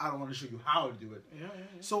keep it. I don't want to show you how to do it. Yeah.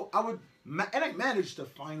 So I managed to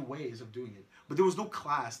find ways of doing it. But there was no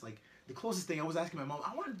class. Like, the closest thing, I was asking my mom,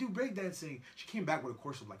 I want to do breakdancing. She came back with a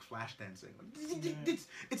course of, like, flash dancing.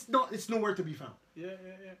 It's nowhere to be found. Yeah.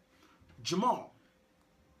 Jamal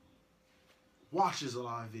watches a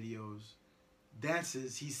lot of videos,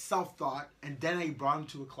 dances. He's self-taught. And then I brought him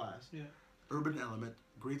to a class. Yeah. Urban Element,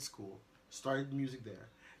 great school. Started music there.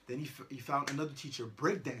 Then he found another teacher,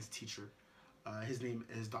 breakdance teacher. His name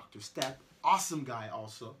is Dr. Step. Awesome guy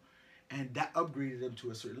also. And that upgraded him to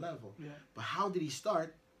a certain level. Yeah. But how did he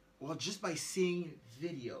start? Well, just by seeing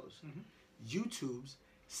videos, YouTubes,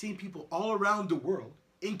 seeing people all around the world,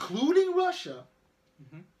 including Russia,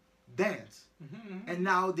 dance. And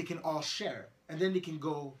now they can all share. And then they can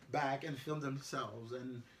go back and film themselves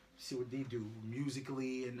and see what they do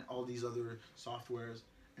musically and all these other softwares.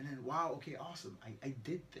 And then, wow, okay, awesome. I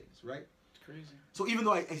did things, right? It's crazy. So even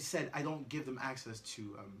though I said I don't give them access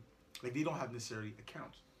to, like, they don't have necessarily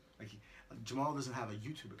accounts. Like, Jamal doesn't have a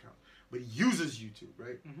YouTube account, but he uses YouTube,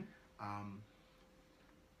 right?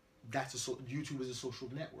 YouTube is a social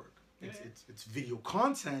network. It's video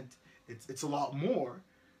content. It's a lot more,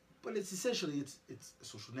 but it's essentially it's a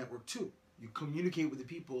social network too. You communicate with the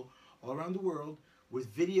people all around the world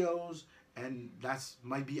with videos. And that's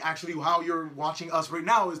might be actually how you're watching us right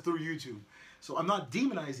now is through YouTube. So I'm not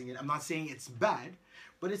demonizing it. I'm not saying it's bad,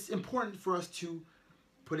 but it's important for us to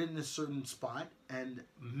put it in a certain spot and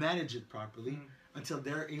manage it properly until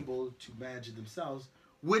they're able to manage it themselves,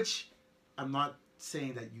 which I'm not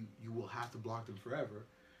saying that you will have to block them forever.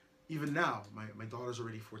 Even now, my daughter's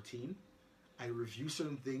already 14. I review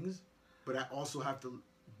certain things, but I also have to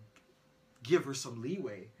give her some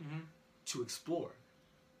leeway to explore.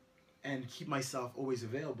 And keep myself always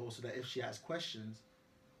available so that if she has questions,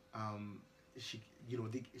 she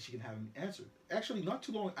can have them answered. Actually, not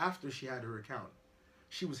too long after she had her account,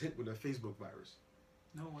 she was hit with a Facebook virus.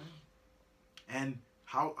 No way. And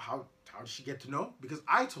how did she get to know? Because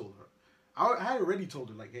I told her. I had already told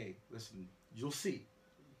her, like, hey, listen, you'll see,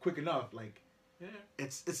 quick enough. Like,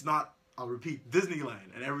 it's not. I'll repeat,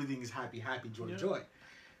 Disneyland and everything is happy, joy.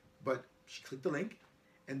 But she clicked the link.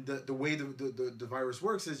 And the way the virus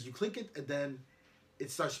works is you click it and then it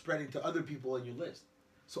starts spreading to other people in your list.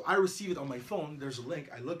 So I receive it on my phone. There's a link.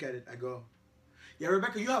 I look at it. I go, yeah,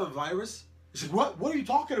 Rebecca, you have a virus? She said, what? What are you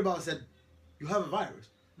talking about? I said, you have a virus.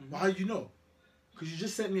 Well, how did you know? Because you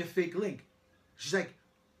just sent me a fake link. She's like,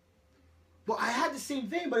 well, I had the same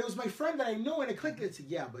thing, but it was my friend that I know and I clicked it. I said,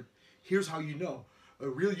 yeah, but here's how you know. a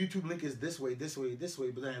real YouTube link is this way, this way, this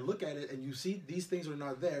way. But then I look at it and you see these things are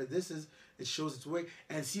not there. It shows its way.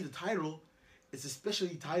 And see the title, it's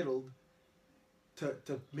especially titled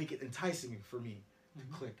to make it enticing for me to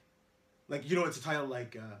click. Like, it's a title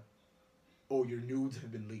like, oh, your nudes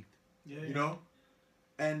have been leaked. Yeah. You know?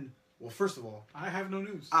 And, well, first of all, I have no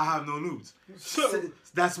news. I have no nudes. So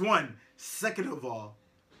That's one. Second of all,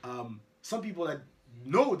 some people that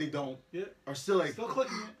know they don't are still like, still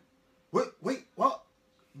clicking it. Wait, what?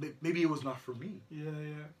 Maybe it was not for me.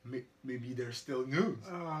 Yeah. Maybe there's still news.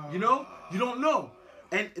 You know? You don't know.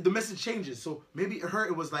 And the message changes. So maybe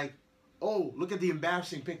it was like, oh, look at the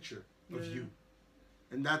embarrassing picture of you.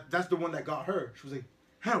 And that's the one that got her. She was like,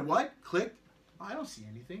 huh, what? Clicked? Oh, I don't see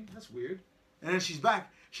anything. That's weird. And then she's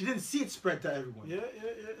back. She didn't see it spread to everyone. Yeah.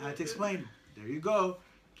 I had to explain. There you go.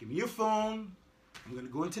 Give me your phone. I'm going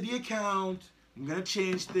to go into the account. I'm going to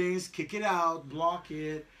change things, kick it out, block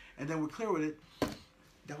it, and then we're clear with it.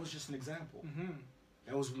 That was just an example. Mm-hmm.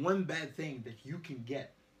 That was one bad thing that you can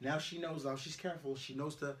get. Now she knows. Now she's careful. She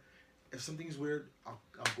knows if something is weird, I'll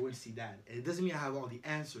go and see that. And it doesn't mean I have all the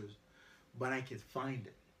answers, but I can find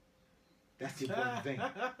it. That's the important thing.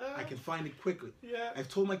 I can find it quickly. Yeah. I've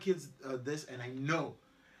told my kids this, and I know,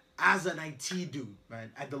 as an IT dude,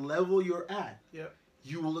 man, at the level you're at,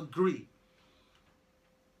 you will agree.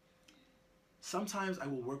 Sometimes I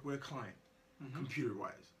will work with a client,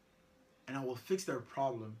 computer-wise, and I will fix their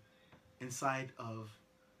problem inside of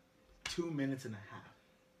 2.5 minutes,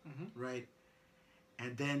 right?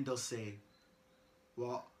 And then they'll say,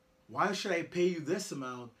 well, why should I pay you this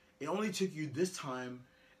amount? It only took you this time,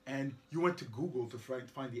 and you went to Google to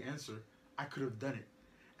find the answer. I could have done it.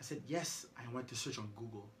 I said, yes, I went to search on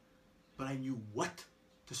Google, but I knew what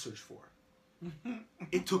to search for.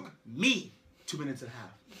 It took me 2.5 minutes.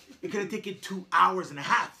 It could have taken 2.5 hours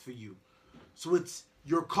for you. So it's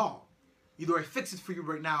your call. Either I fix it for you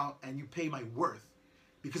right now and you pay my worth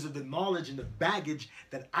because of the knowledge and the baggage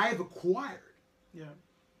that I've acquired. Yeah.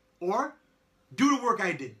 Or do the work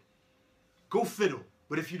I did. Go fiddle.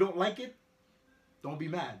 But if you don't like it, don't be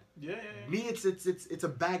mad. Yeah. Me, it's a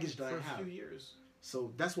baggage that I have. For a few years.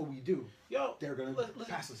 So that's what we do. Yo, they're gonna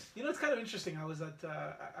pass us. You know, it's kind of interesting. I was at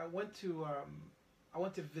I went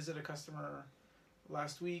to visit a customer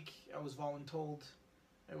last week. I was voluntold.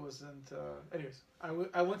 It wasn't. Anyways,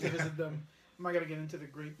 I went to visit them. I'm not gonna get into the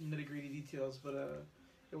great nitty-gritty details, but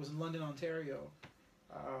it was in London, Ontario.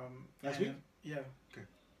 Last week? Yeah. Okay.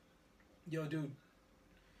 Yo, dude.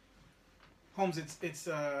 Holmes, it's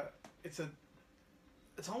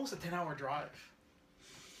almost a 10-hour drive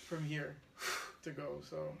from here to go.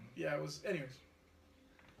 So yeah, it was. Anyways,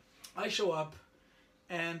 I show up,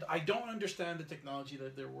 and I don't understand the technology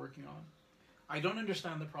that they're working on. I don't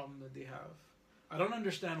understand the problem that they have. I don't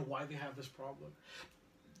understand why they have this problem.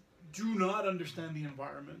 Do not understand the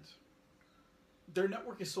environment. Their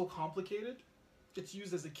network is so complicated. It's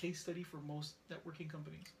used as a case study for most networking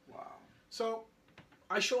companies. Wow. So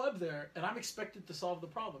I show up there, and I'm expected to solve the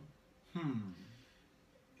problem.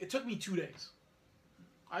 It took me 2 days.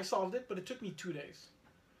 I solved it, but it took me 2 days.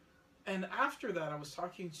 And after that, I was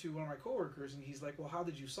talking to one of my coworkers, and he's like, well, how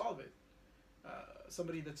did you solve it?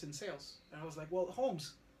 Somebody that's in sales. And I was like, well,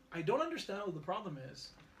 Holmes, I don't understand what the problem is,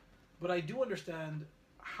 but I do understand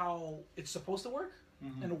how it's supposed to work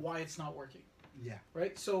and why it's not working. Yeah.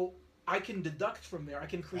 Right? So I can deduct from there. I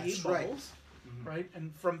can create bubbles. Right?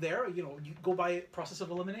 And from there, you go by process of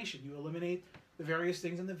elimination. You eliminate the various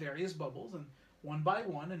things in the various bubbles, and one by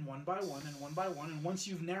one, and one by one, and one by one. And once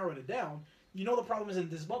you've narrowed it down, you know the problem is in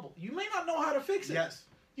this bubble. You may not know how to fix it. Yes.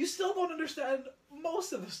 You still don't understand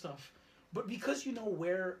most of the stuff. But because you know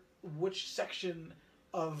which section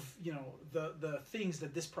of, the things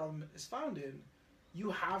that this problem is found in, you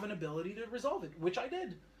have an ability to resolve it, which I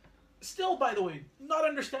did. Still, by the way, not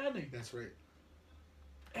understanding. That's right.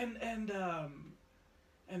 And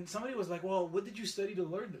somebody was like, well, what did you study to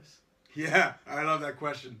learn this? Yeah, I love that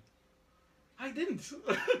question. I didn't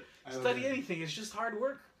study anything. It's just hard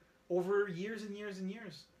work over years and years and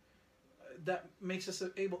years that makes us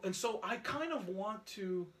able. And so I kind of want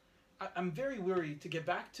to, I'm very weary to get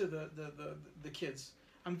back to the kids.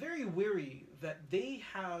 I'm very weary that they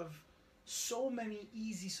have so many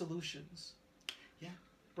easy solutions. Yeah.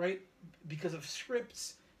 Right? Because of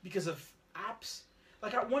scripts, because of apps.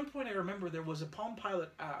 Like at one point I remember there was a Palm Pilot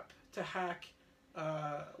app to hack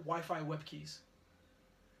Wi-Fi web keys.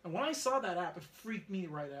 And when I saw that app, it freaked me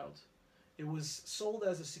right out. It was sold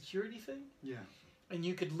as a security thing. Yeah. And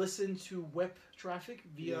you could listen to web traffic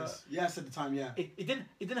via... Yes, at the time, yeah. It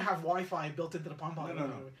didn't have Wi-Fi built into the Palm Pilot.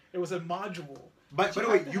 No. It was a module. By the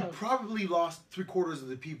way, you probably lost 3/4 of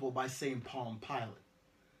the people by saying Palm Pilot.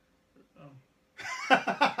 Oh.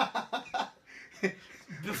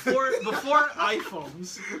 before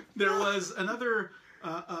iPhones, there was another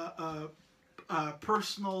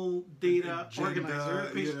personal data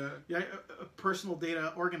organizer. A personal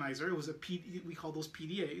data organizer. It was we call those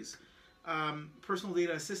PDAs, personal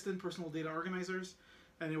data assistant, personal data organizers,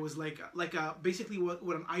 and it was like basically what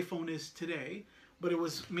an iPhone is today, but it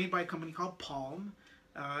was made by a company called Palm.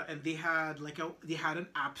 And they had an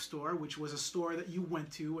app store, which was a store that you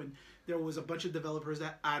went to, and there was a bunch of developers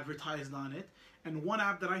that advertised on it. And one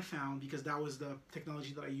app that I found, because that was the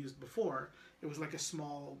technology that I used before, it was like a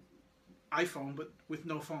small iPhone but with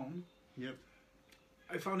no phone. Yep.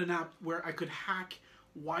 I found an app where I could hack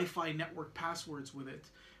Wi-Fi network passwords with it,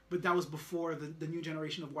 but that was before the new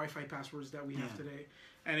generation of Wi-Fi passwords that we have today.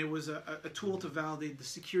 And it was a tool to validate the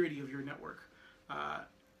security of your network.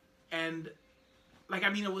 And like, I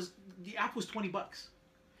mean, the app was $20.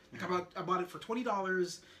 Like, I bought it for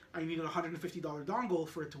 $20. I needed a $150 dongle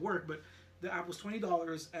for it to work, but the app was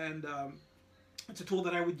 $20, and it's a tool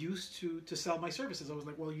that I would use to sell my services. I was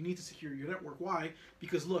like, well, you need to secure your network. Why?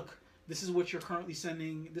 Because look, this is what you're currently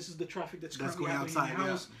sending. This is the traffic that's currently happening in your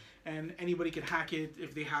house, and anybody could hack it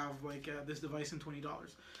if they have like this device and $20.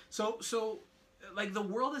 So like, the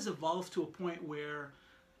world has evolved to a point where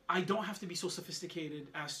I don't have to be so sophisticated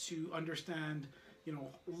as to understand, you know,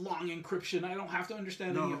 long encryption. I don't have to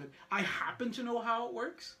understand any of it. I happen to know how it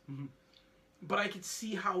works, but I could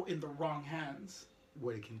see how in the wrong hands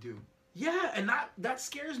what it can do. Yeah, and that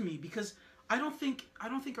scares me, because I don't think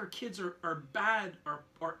our kids are bad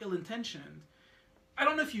or ill-intentioned. I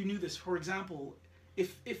don't know if you knew this. For example,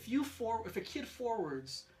 if a kid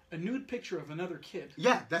forwards a nude picture of another kid,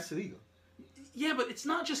 yeah, that's illegal. Yeah, but it's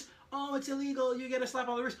not just, oh, it's illegal, you get a slap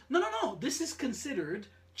on the wrist. No. This is considered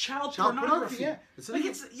child pornography. Yeah, it's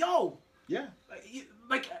illegal. Yeah.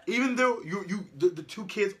 Like, even though the two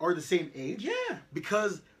kids are the same age. Yeah.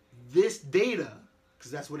 Because this data,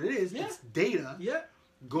 because that's what it is. Yeah. It's data. Yeah.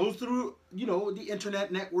 Goes through, you know, the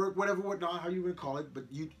internet network, whatnot, how you would call it, but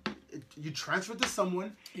you transfer it to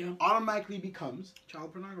someone. Yeah. Automatically becomes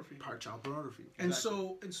child pornography. Child pornography.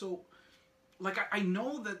 Exactly. And so, like, I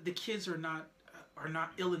know that the kids are not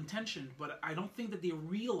ill-intentioned, but I don't think that they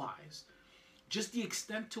realize just the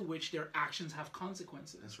extent to which their actions have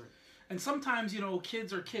consequences. That's right. And sometimes, you know,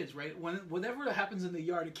 kids are kids, right? Whatever happens in the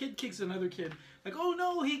yard, a kid kicks another kid, like, oh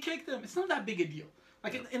no, he kicked him. It's not that big a deal.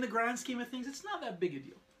 Like, in the grand scheme of things, it's not that big a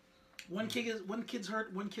deal. One kid's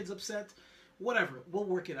hurt, one kid's upset, whatever. We'll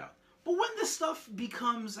work it out. But when this stuff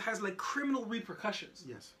has like criminal repercussions,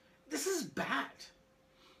 yes, this is bad.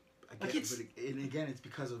 And again, it's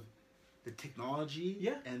because of the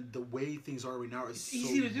technology, and the way things are right now. It's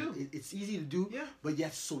easy to do. It's easy to do, yeah, but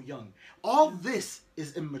yet so young. All this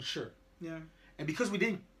is immature. Yeah. And because we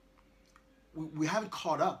haven't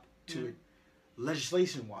caught up to it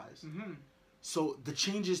legislation-wise. Mm-hmm. So the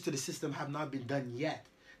changes to the system have not been done yet.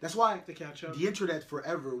 That's why to catch up. The internet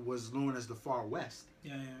forever was known as the Far West.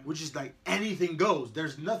 Yeah. Which is like anything goes.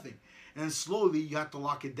 There's nothing. And slowly you have to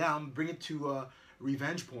lock it down, bring it to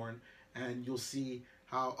revenge porn, and you'll see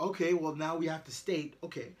how, okay, well, now we have to state,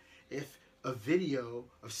 okay, if a video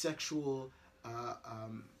of sexual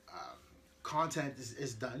content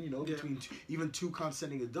is done, you know, between even two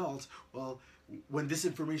consenting adults, well, when this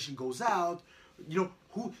information goes out, you know,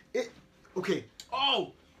 okay.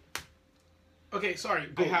 Oh! Okay, sorry.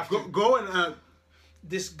 Go and...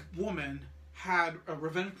 This woman had a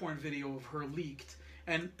revenge porn video of her leaked,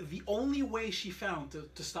 and the only way she found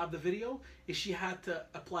to stop the video is she had to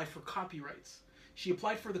apply for copyrights. She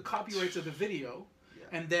applied for the copyrights of the video,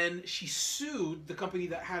 and then she sued the company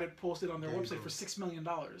that had it posted on their website for $6 million,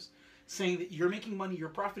 saying that you're making money, you're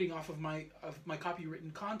profiting off of my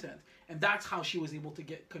copywritten content, and that's how she was able to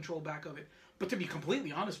get control back of it. But to be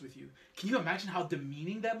completely honest with you, can you imagine how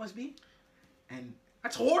demeaning that must be? And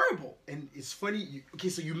that's horrible. And it's funny. Okay,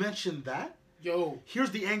 so you mentioned that. Yo,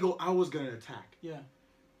 here's the angle I was gonna attack. Yeah,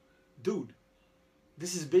 dude,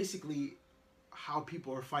 this is basically how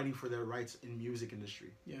people are fighting for their rights in music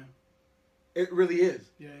industry. Yeah. It really is.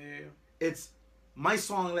 Yeah. It's my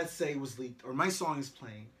song, let's say, was leaked, or my song is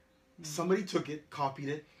playing. Mm-hmm. Somebody took it, copied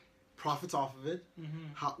it, profits off of it.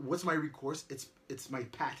 Mm-hmm. What's my recourse? It's my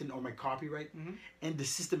patent or my copyright, and the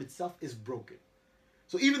system itself is broken.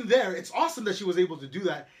 So even there, it's awesome that she was able to do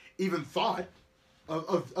that, even thought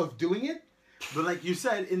of doing it. But like you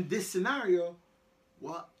said, in this scenario,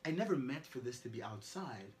 well, I never meant for this to be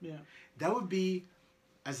outside. Yeah. That would be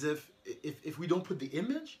as if we don't put the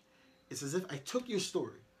image, it's as if I took your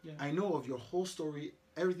story. Yeah. I know of your whole story,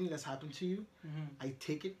 everything that's happened to you. Mm-hmm. I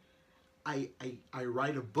take it, I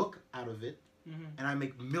write a book out of it, and I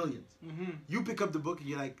make millions. Mm-hmm. You pick up the book and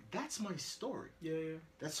you're like, that's my story. Yeah, yeah.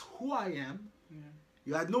 That's who I am. Yeah.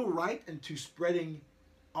 You had no right into spreading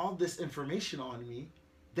all this information on me,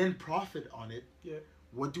 then profit on it. Yeah.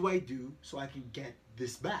 What do I do so I can get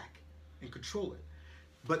this back and control it?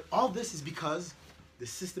 But all this is because the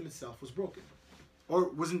system itself was broken. Or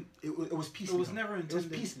wasn't, it was piecemeal. It was never intended.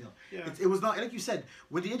 It was piecemeal. Yeah. It was not, like you said,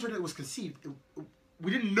 when the internet was conceived,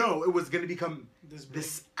 we didn't know it was going to become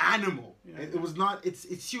this animal. Yeah. It was not,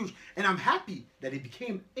 it's huge. And I'm happy that it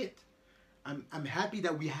became it. I'm happy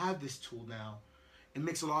that we have this tool now. It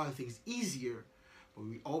makes a lot of things easier, but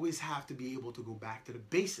we always have to be able to go back to the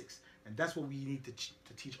basics. And that's what we need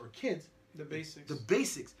to teach our kids. The basics. The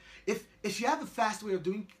basics. If you have a fast way of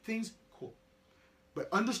doing things, cool. But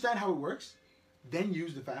understand how it works, then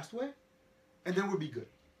use the fast way, and then we'll be good.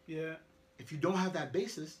 Yeah. If you don't have that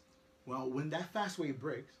basis, well, when that fast way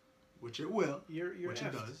breaks, which it will, you're which effed.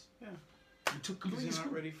 it does, Yeah. you took Because completely you're not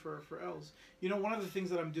screwed. ready for L's. You know, one of the things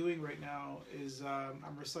that I'm doing right now is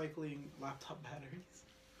I'm recycling laptop batteries.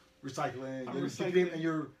 Recycling. I'm and recycling. and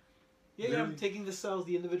you're Yeah, I'm literally- taking the cells,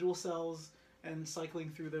 the individual cells, and cycling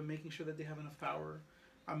through them, making sure that they have enough power.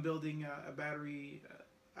 I'm building a battery.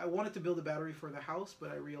 I wanted to build a battery for the house, but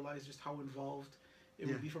I realized just how involved it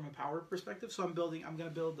would be from a power perspective. So I'm going to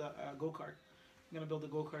build a go-kart. I'm going to build a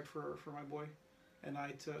go-kart for my boy and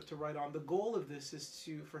I to ride on. The goal of this is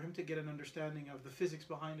for him to get an understanding of the physics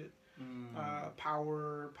behind it.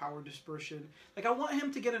 Power dispersion. Like, I want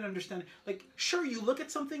him to get an understanding. Like, sure, you look at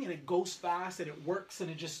something and it goes fast and it works and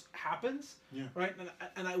it just happens. Yeah. Right?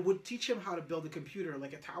 And I would teach him how to build a computer,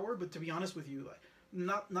 like a tower, but to be honest with you, like,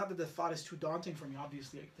 not that the thought is too daunting for me,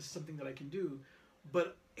 obviously. Like, this is something that I can do.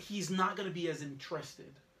 But he's not going to be as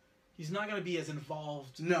interested. He's not going to be as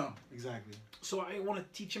involved. No, exactly. So I want to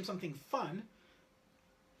teach him something fun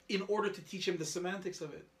in order to teach him the semantics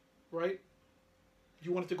of it, right?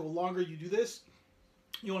 You want it to go longer, you do this.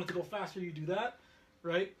 You want it to go faster, you do that,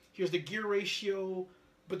 right? Here's the gear ratio,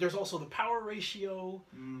 but there's also the power ratio,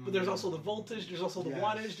 but there's also the voltage, there's also the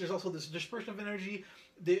wattage, there's also this dispersion of energy,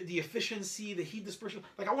 the efficiency, the heat dispersion.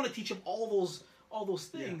 Like, I want to teach him all those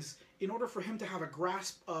things in order for him to have a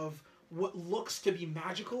grasp of what looks to be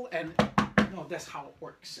magical and no, that's how it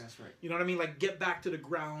works. That's right. You know what I mean? Like, get back to the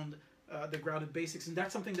grounded basics, and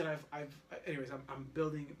that's something that I'm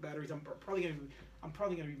building batteries. I'm probably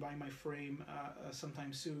gonna be buying my frame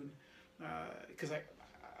sometime soon, because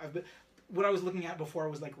I've been. What I was looking at before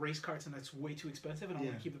was like race carts, and that's way too expensive, and I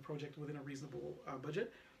want to keep the project within a reasonable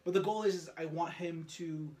budget. But the goal is I want him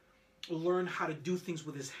to learn how to do things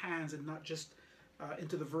with his hands and not just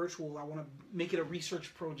into the virtual. I want to make it a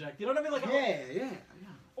research project. You know what I mean? Like, Yeah.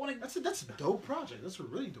 That's a I dope project. That's a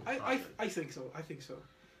really dope project. think so.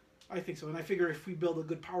 I think so. And I figure if we build a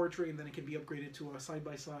good powertrain, then it can be upgraded to a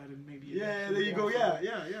side-by-side and maybe... Yeah, there you go. Yeah.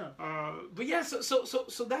 But yeah,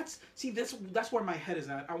 so that's where my head is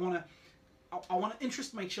at. I want to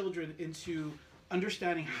interest my children into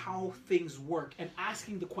understanding how things work and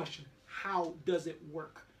asking the question, how does it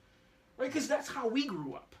work? Right? Because that's how we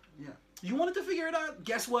grew up. Yeah. You wanted to figure it out?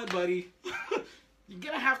 Guess what, buddy? You're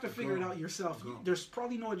going to have to figure it out yourself. There's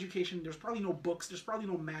probably no education. There's probably no books. There's probably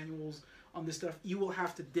no manuals on this stuff. You will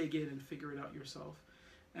have to dig in and figure it out yourself.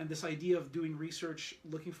 And this idea of doing research,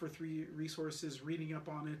 looking for 3 resources, reading up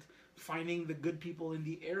on it, finding the good people in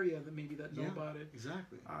the area that know about it.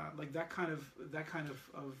 Exactly. Like that kind of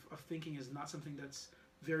thinking is not something that's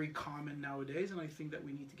very common nowadays, and I think that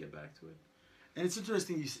we need to get back to it. And it's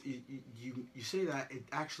interesting you say that. It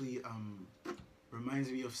actually reminds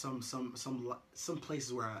me of some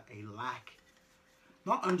places where a lack,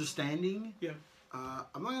 not understanding. Yeah.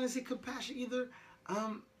 I'm not gonna say compassion either.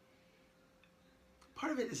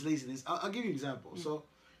 Part of it is laziness. I'll give you an example. So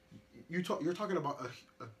you're talking about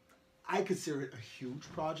I consider it a huge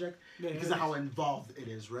project because of how involved it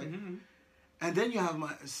is, right? Mm-hmm. And then you have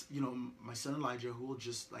my son Elijah, who will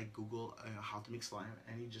just like Google how to make slime,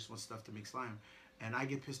 and he just wants stuff to make slime, and I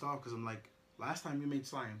get pissed off because I'm like, last time you made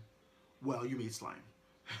slime, well, you made slime.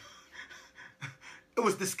 It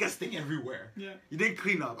was disgusting everywhere. Yeah. You didn't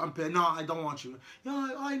clean up. I'm pissed. No, I don't want you.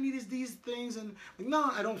 All I need is these things, and like, no,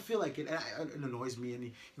 I don't feel like it. And it annoys me. And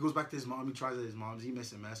he goes back to his mom. He tries at his mom's. He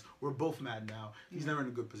makes a mess. We're both mad now. He's never in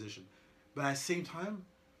a good position. But at the same time,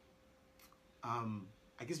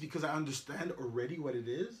 I guess because I understand already what it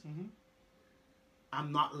is,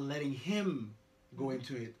 I'm not letting him go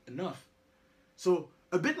into it enough. So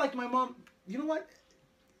a bit like my mom. You know what?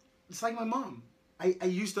 It's like my mom. I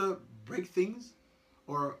used to break things.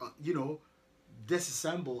 Or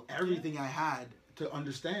disassemble everything I had to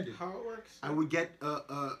understand it. How it works? I would get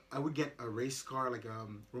a race car, like a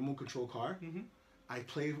remote control car. I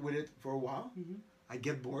play with it for a while. Mm-hmm. I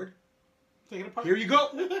get bored. Take it apart. Here you go.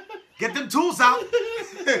 Get them tools out.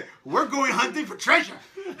 We're going hunting for treasure.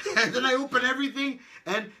 And then I open everything,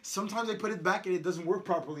 and sometimes I put it back and it doesn't work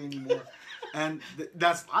properly anymore. And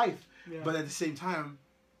that's life. Yeah. But at the same time,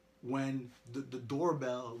 when the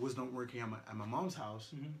doorbell was not working at my mom's house,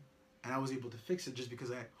 Mm-hmm. and I was able to fix it just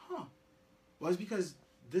because well, it's because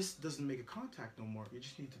this doesn't make a contact no more. You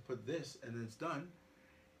just need to put this, and then it's done.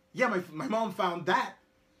 Yeah, my mom found that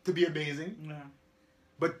to be amazing. Yeah.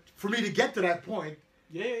 But for me to get to that point,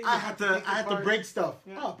 Yeah. I had to break stuff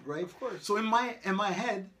up, right? Of course. So in my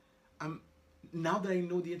head, now that I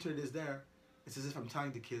know the internet is there, it's as if I'm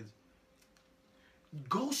telling the kids,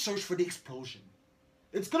 go search for the explosion.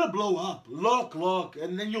 It's gonna blow up. Look,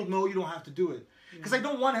 and then you'll know you don't have to do it. Because I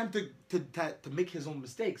don't want him to make his own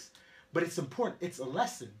mistakes. But it's important. It's a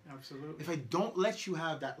lesson. Absolutely. If I don't let you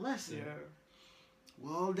have that lesson,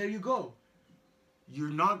 well, there you go. You're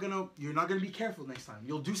not gonna be careful next time.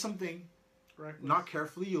 You'll do something Reckless. not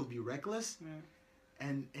carefully. You'll be reckless, Yeah.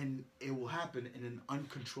 and it will happen in an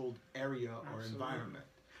uncontrolled area or Absolutely. environment.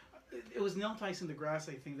 It was Neil Tyson deGrasse,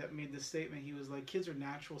 I think, that made this statement. He was like, "Kids are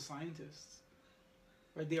natural scientists,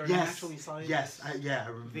 right? They are naturally scientists. Yes, I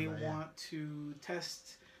remember They that, want to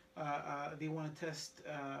test. They want to test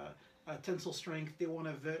tensile strength. They want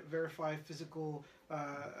to verify physical.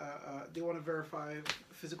 They want to verify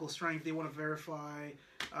physical strength. They want to verify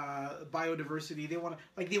biodiversity. They want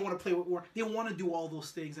to They want to play with war. They want to do all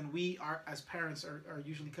those things, and we are, as parents, are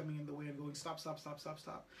usually coming in the way and going stop.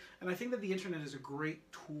 And I think that the internet is a great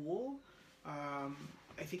tool.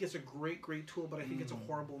 I think it's a great tool, but I think it's a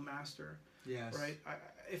horrible master. Yes. Right.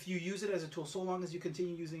 If you use it as a tool, so long as you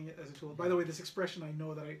continue using it as a tool. By the way, this expression, I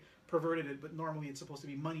know that I perverted it, but normally it's supposed to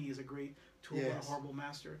be money is a great tool, but a horrible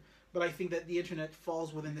master. But I think that the internet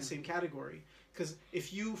falls within the same category, because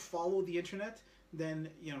if you follow the internet, then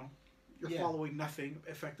you're following nothing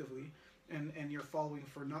effectively, and you're following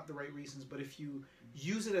for not the right reasons. But if you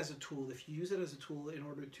use it as a tool, in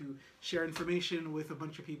order to share information with a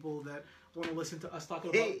bunch of people that want to listen to us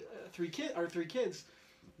talking about three kids,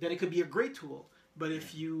 then it could be a great tool. But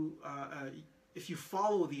if you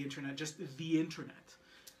follow the internet, just the internet,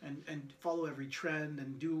 and follow every trend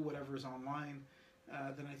and do whatever is online,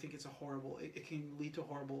 then I think it's it can lead to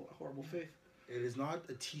horrible faith. It is not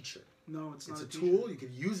a teacher. No, it's not. It's a tool. You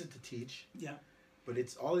can use it to teach. Yeah. But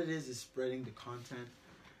all it is spreading the content.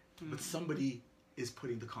 But somebody is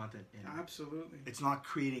putting the content in. Absolutely. It's not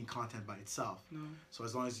creating content by itself. No. So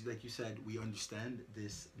as long as, like you said, we understand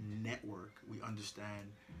this network, we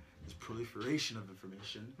understand this proliferation of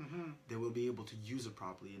information, then we'll be able to use it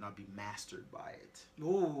properly and not be mastered by it.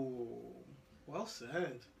 Oh, well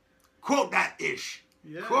said. Quote that ish.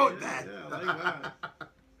 Yeah. Quote that. Yeah, I like that.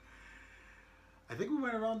 I think we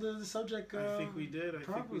went around the subject. I think we did.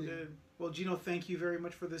 Well, Gino, thank you very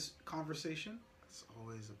much for this conversation. It's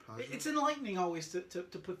always a pleasure. It's enlightening always to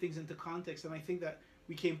put things into context, and I think that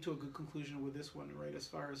we came to a good conclusion with this one, right? As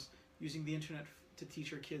far as using the internet to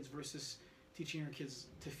teach our kids versus teaching our kids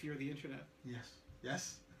to fear the internet.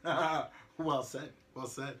 Yes. Well said.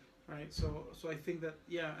 Right. So I think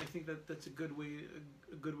that that's a good way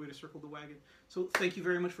to circle the wagon. So thank you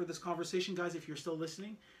very much for this conversation, guys. If you're still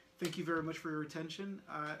listening, thank you very much for your attention.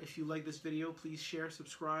 If you like this video, please share,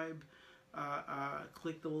 subscribe,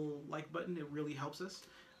 click the little like button. It really helps us.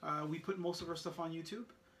 We put most of our stuff on YouTube,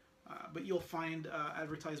 but you'll find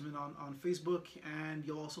advertisement on Facebook, and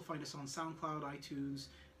you'll also find us on SoundCloud, iTunes,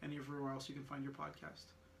 and everywhere else you can find your podcast.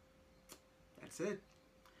 That's it.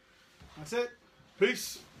 That's it.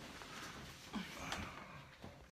 Peace.